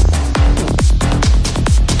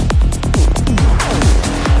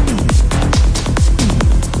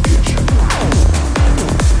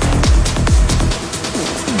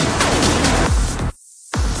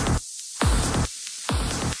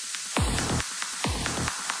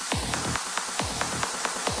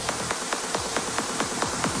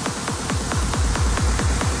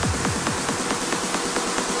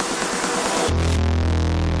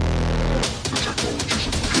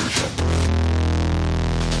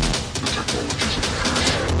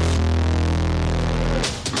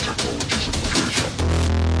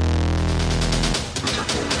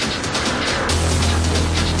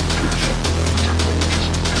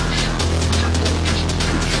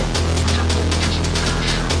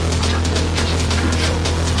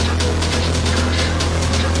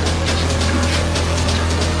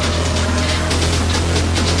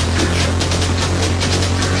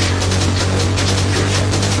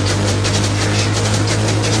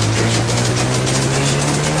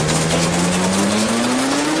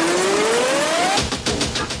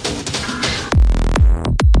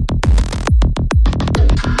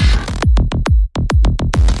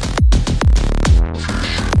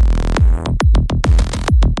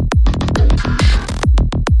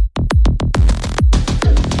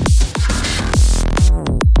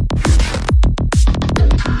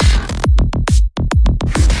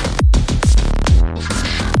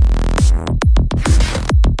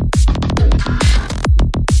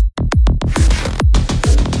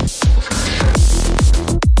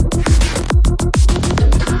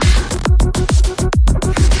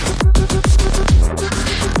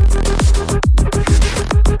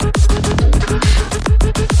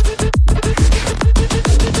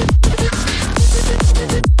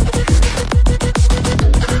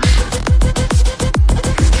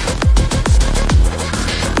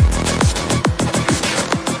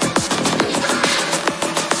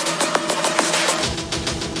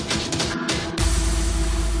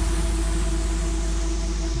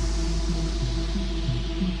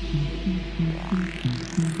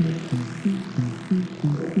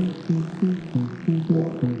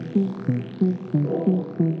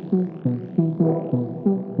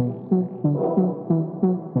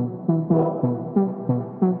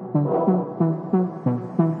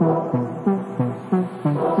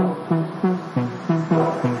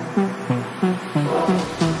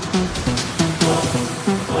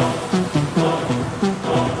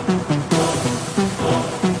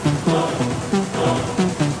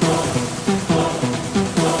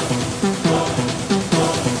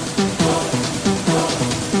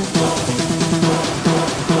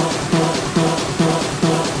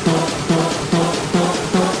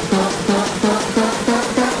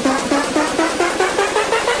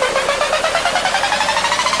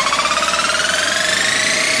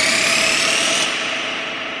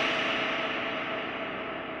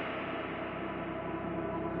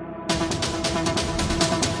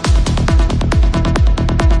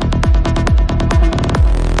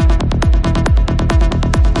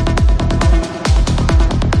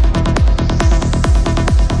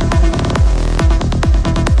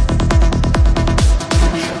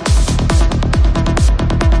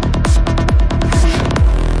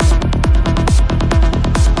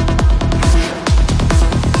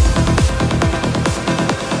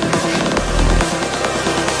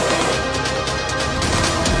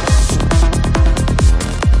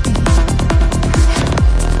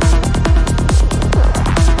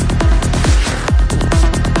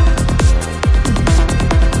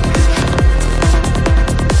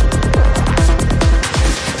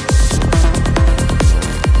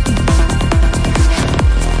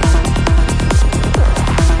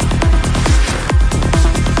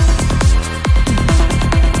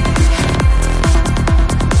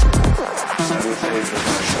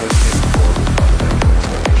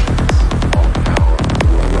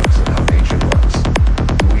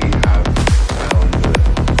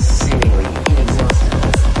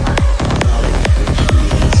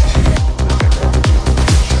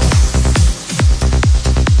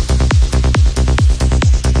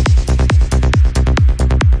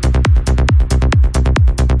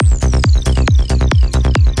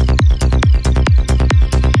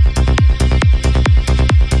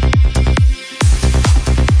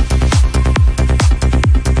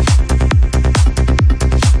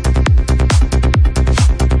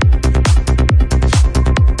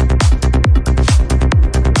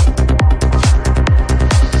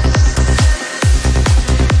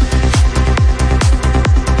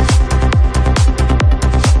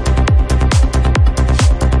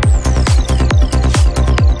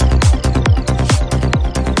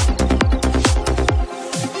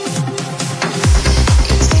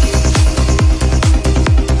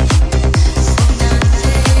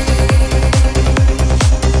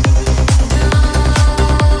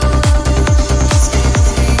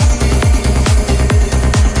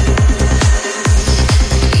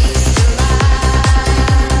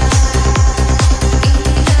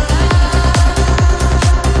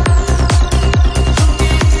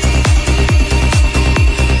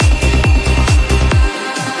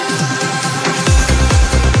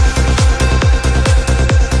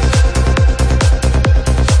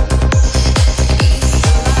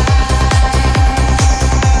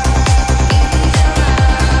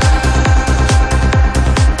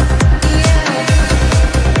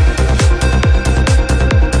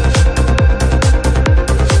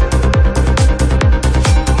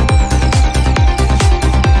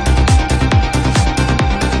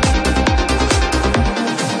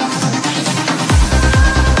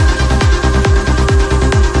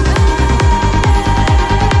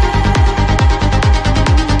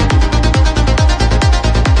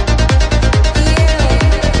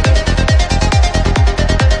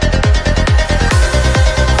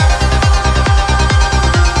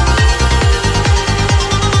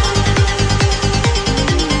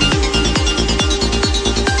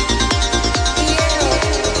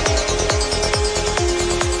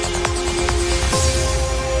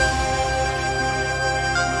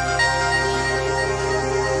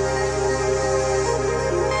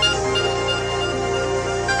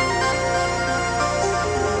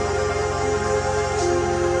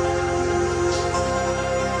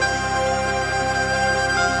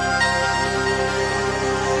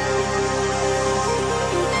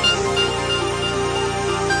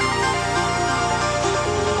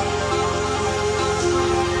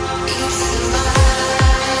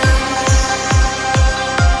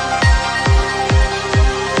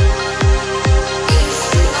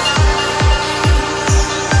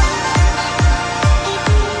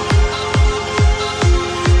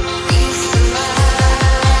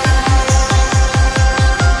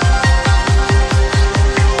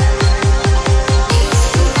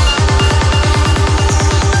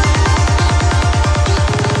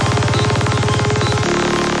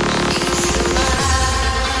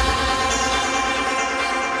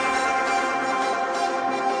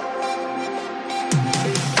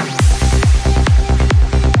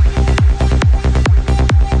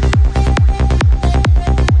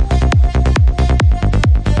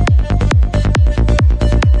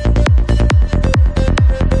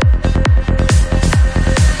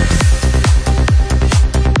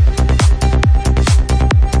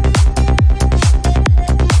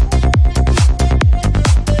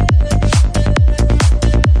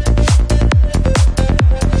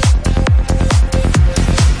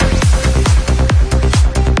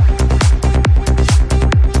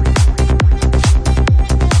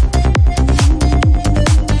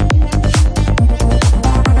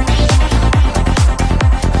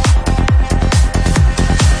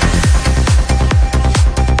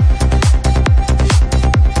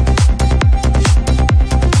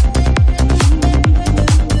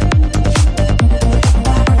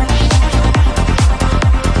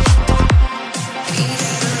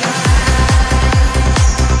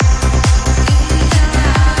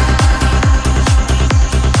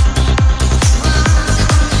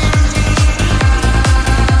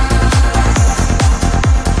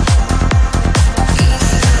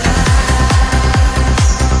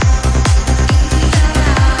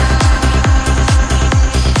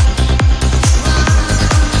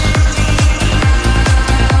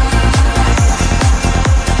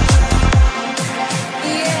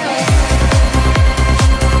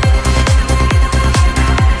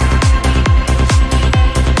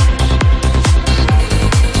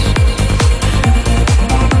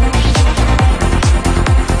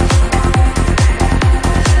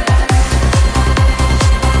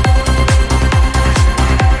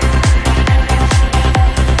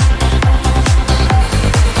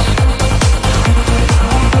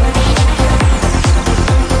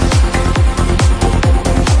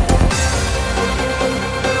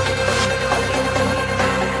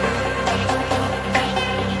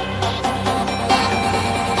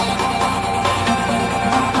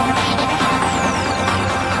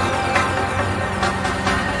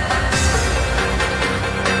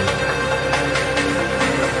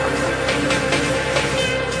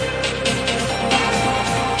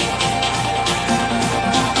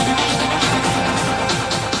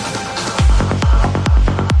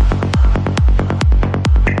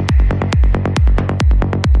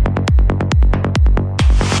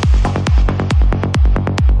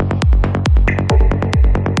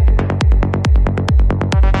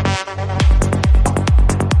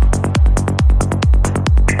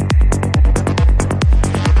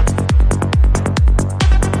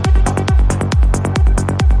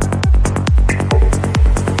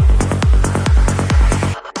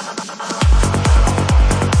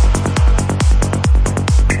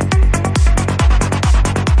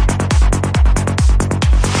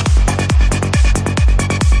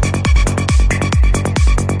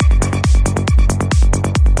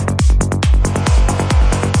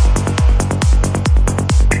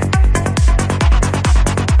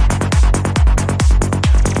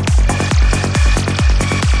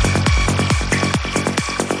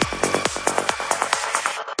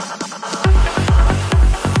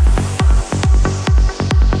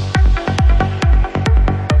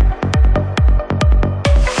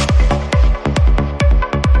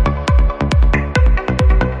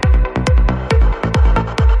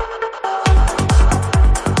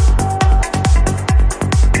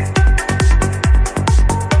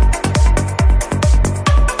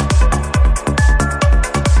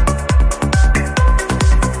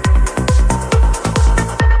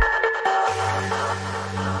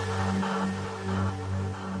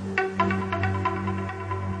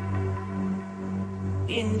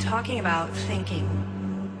 thinking?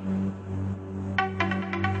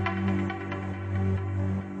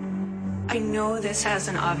 I know this has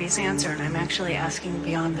an obvious answer, and I'm actually asking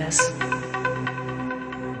beyond this.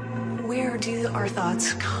 Where do our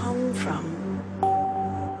thoughts come from?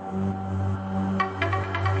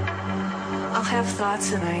 I'll have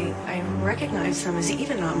thoughts and I recognize them as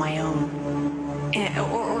even not my own,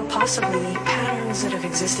 or possibly patterns that have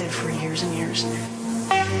existed for years and years.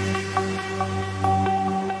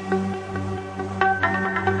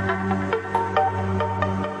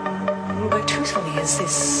 But truthfully, is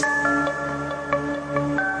this something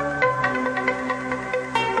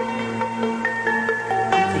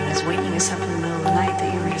as waking us up in the middle of the night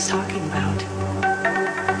that you were just talking about?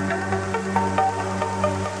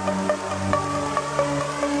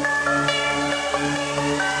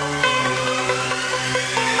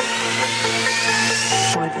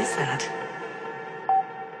 What is that?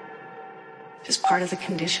 Just part of the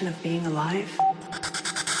condition of being alive?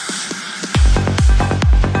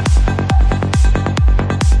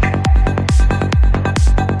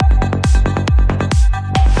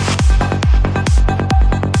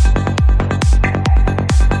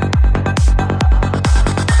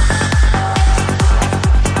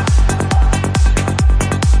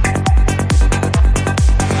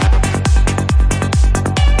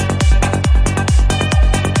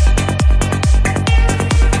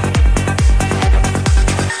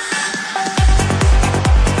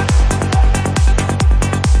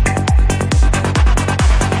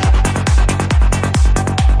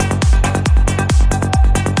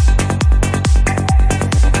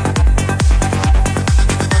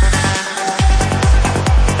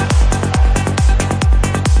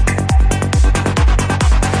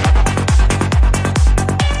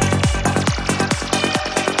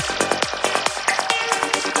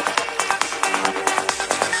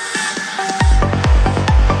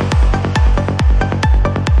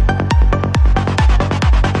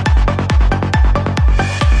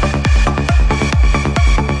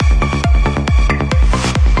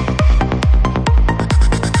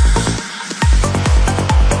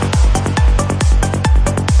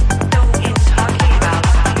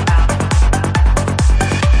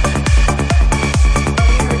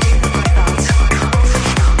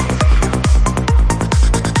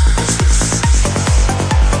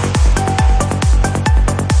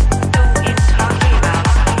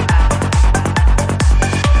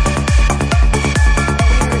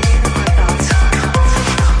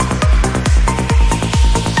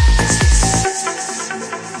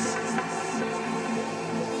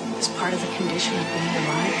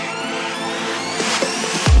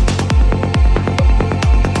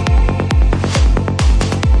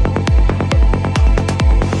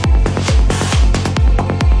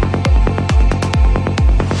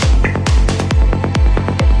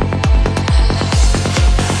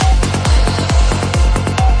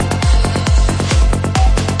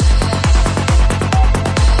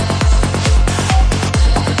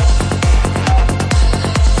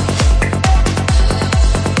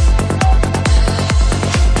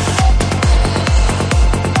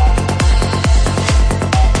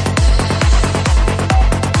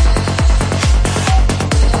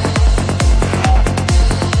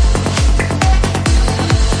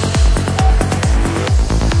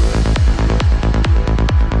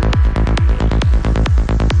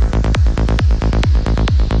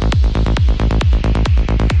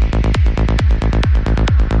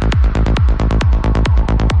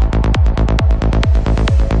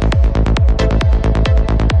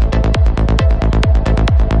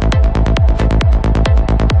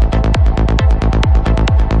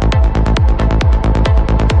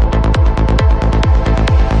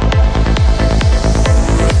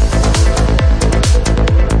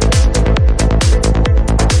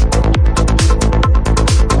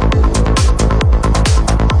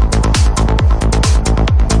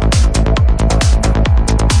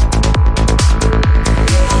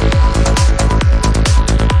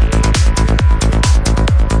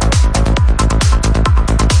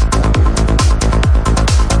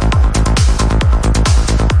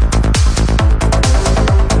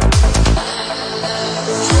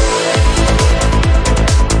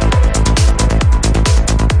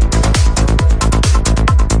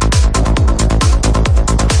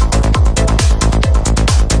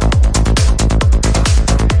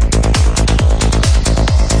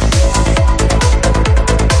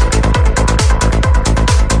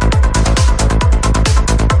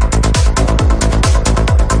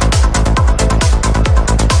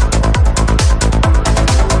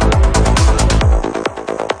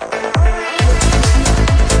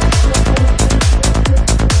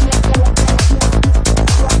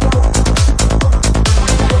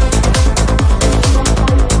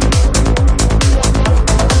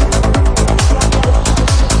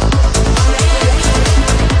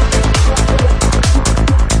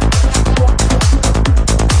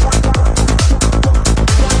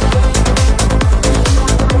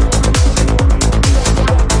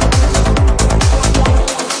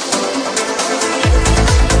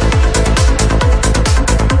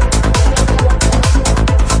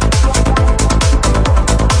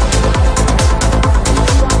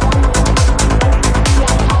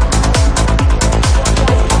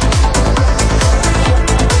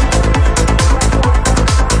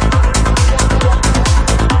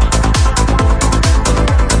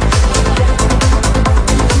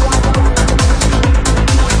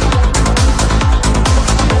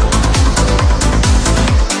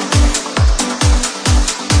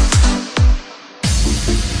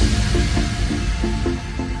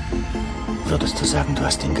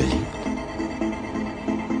 hast ihn geliebt?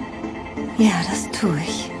 Ja, das tue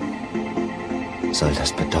ich. Soll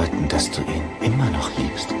das bedeuten, dass du ihn immer noch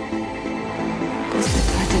liebst? Das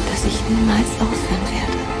bedeutet, dass ich niemals aufhören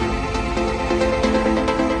werde.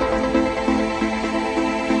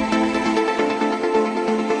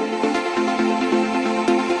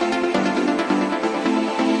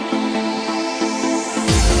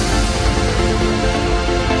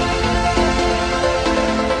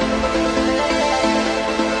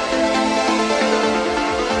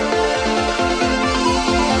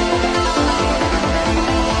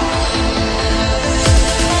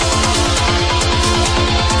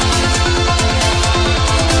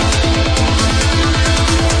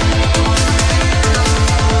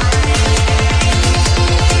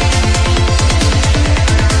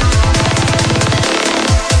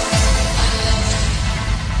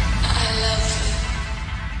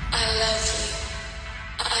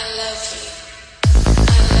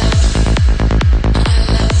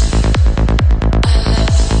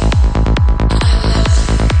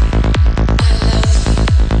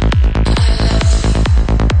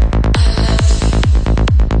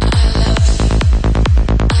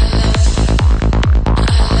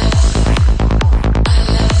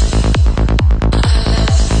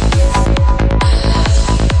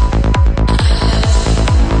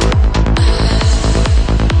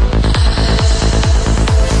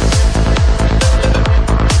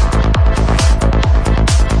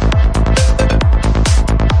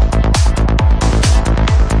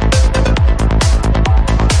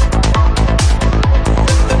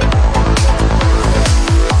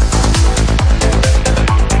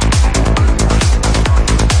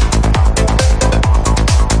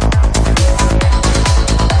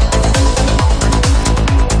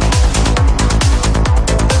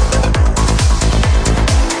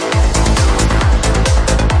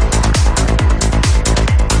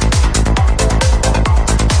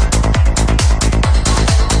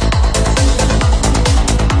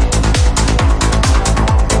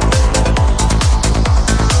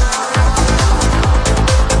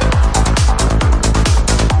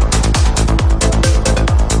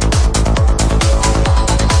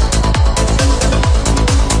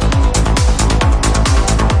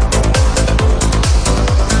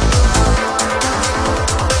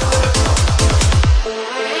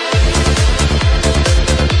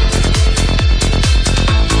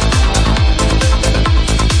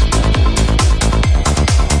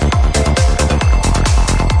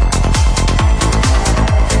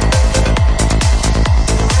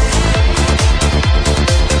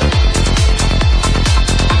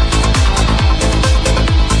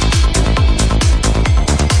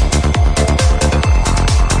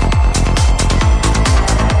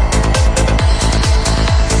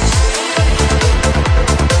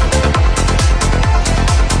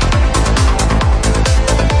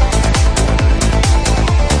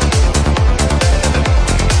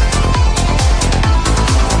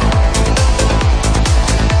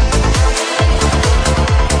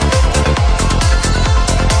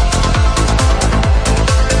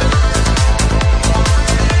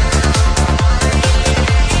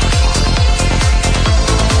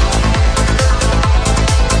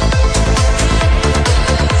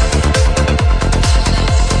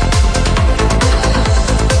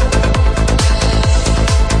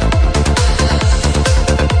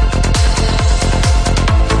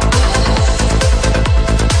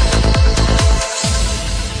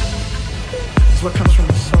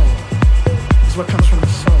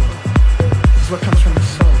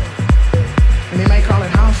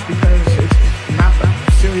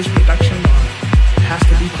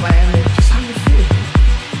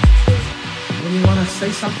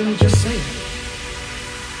 something, just say it.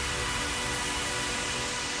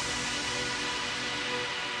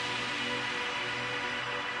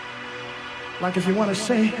 Like if you want to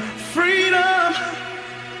say freedom,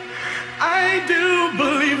 I do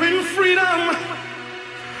believe in freedom.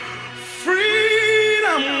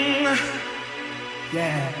 Freedom.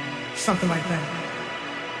 Yeah, something like that.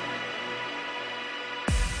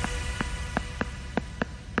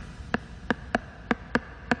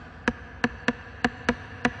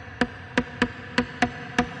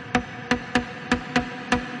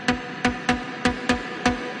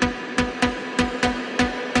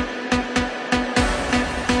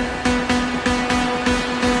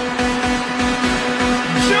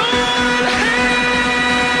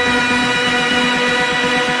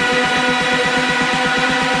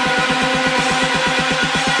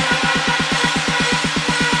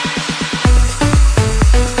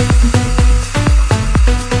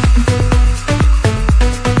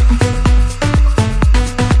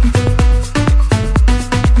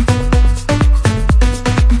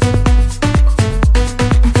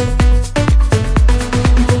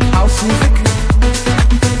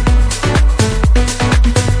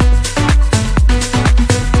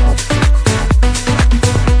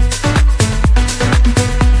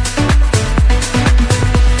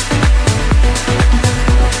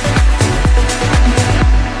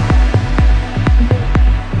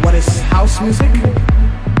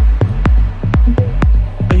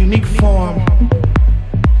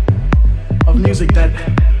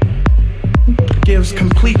 gives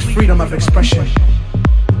complete freedom of expression.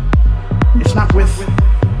 It's not with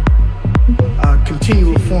a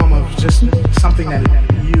continual form of just something that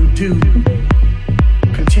you do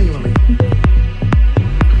continually,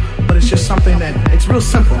 but it's just something that it's real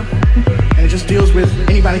simple, and it just deals with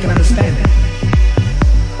anybody can understand it.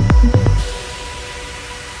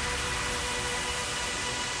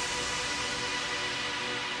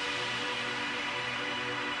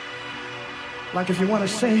 Like if you want to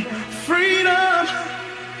say freedom,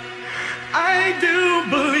 I do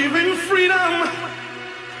believe in freedom.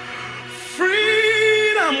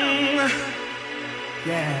 Freedom.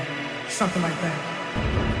 Yeah, something like that.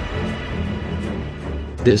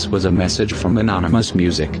 This was a message from Anonymous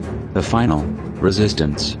Music, the final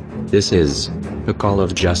resistance. This is the call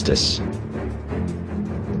of justice.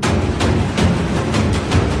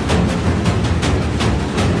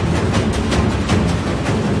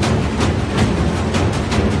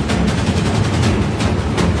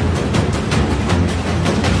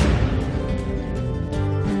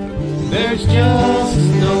 There's just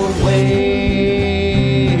no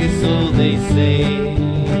way, so they say.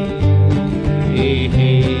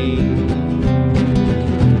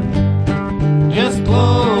 Just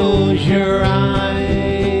close your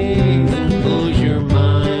eyes and close your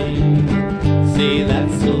mind. Say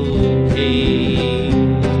that's okay.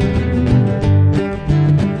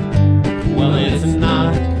 Well, it's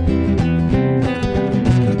not.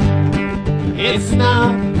 It's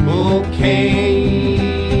not okay.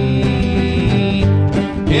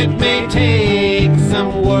 It may take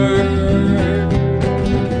some work,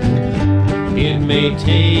 it may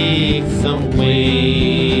take some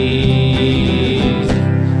ways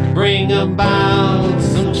to bring about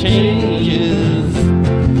some changes,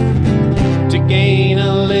 to gain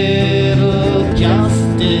a little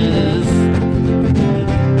justice,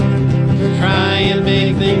 try and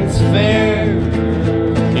make things fair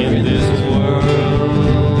in this world.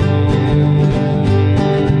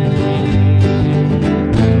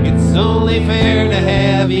 Fair to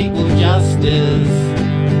have equal justice,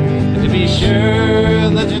 and to be sure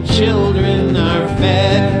that the children are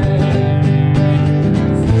fed.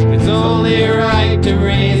 It's only right to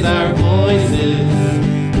raise our voices.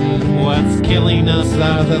 What's killing us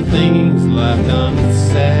are the things left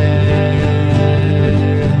unsaid.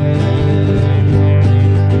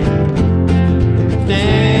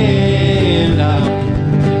 Stand up.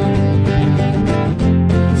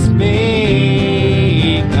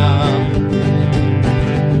 Speak up.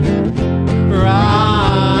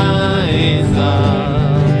 Rise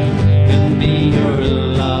up and be your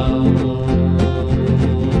love,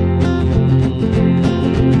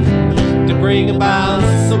 to bring about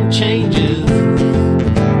some changes,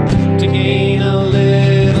 to gain a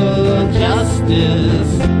little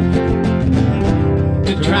justice,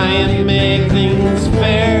 to try and make things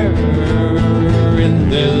fair in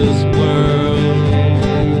this world.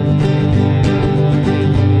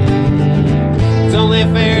 It's only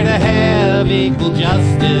fair to have equal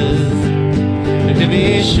justice, and to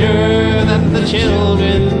be sure that the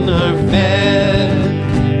children are fed.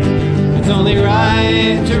 It's only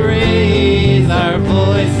right to raise our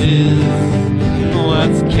voices.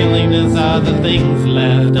 What's killing us are the things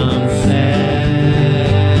left unsaid.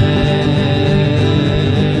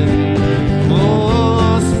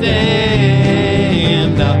 Oh,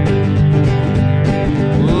 stand up.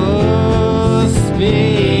 Oh,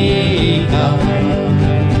 speak up.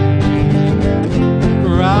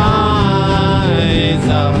 Rise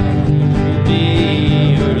up,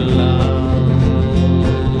 be your love,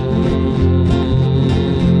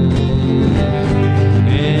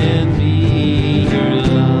 and be your love.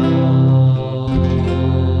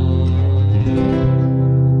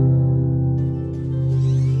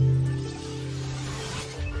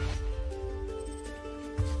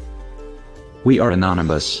 We are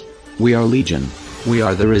Anonymous. We are Legion. We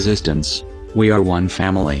are the resistance. We are one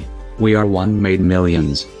family. We are one made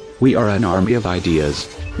millions. We are an army of ideas.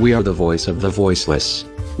 We are the voice of the voiceless.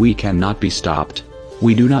 We cannot be stopped.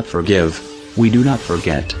 We do not forgive. We do not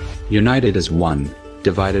forget. United as one.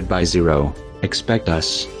 Divided by zero. Expect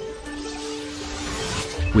us.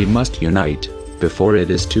 We must unite before it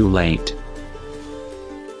is too late.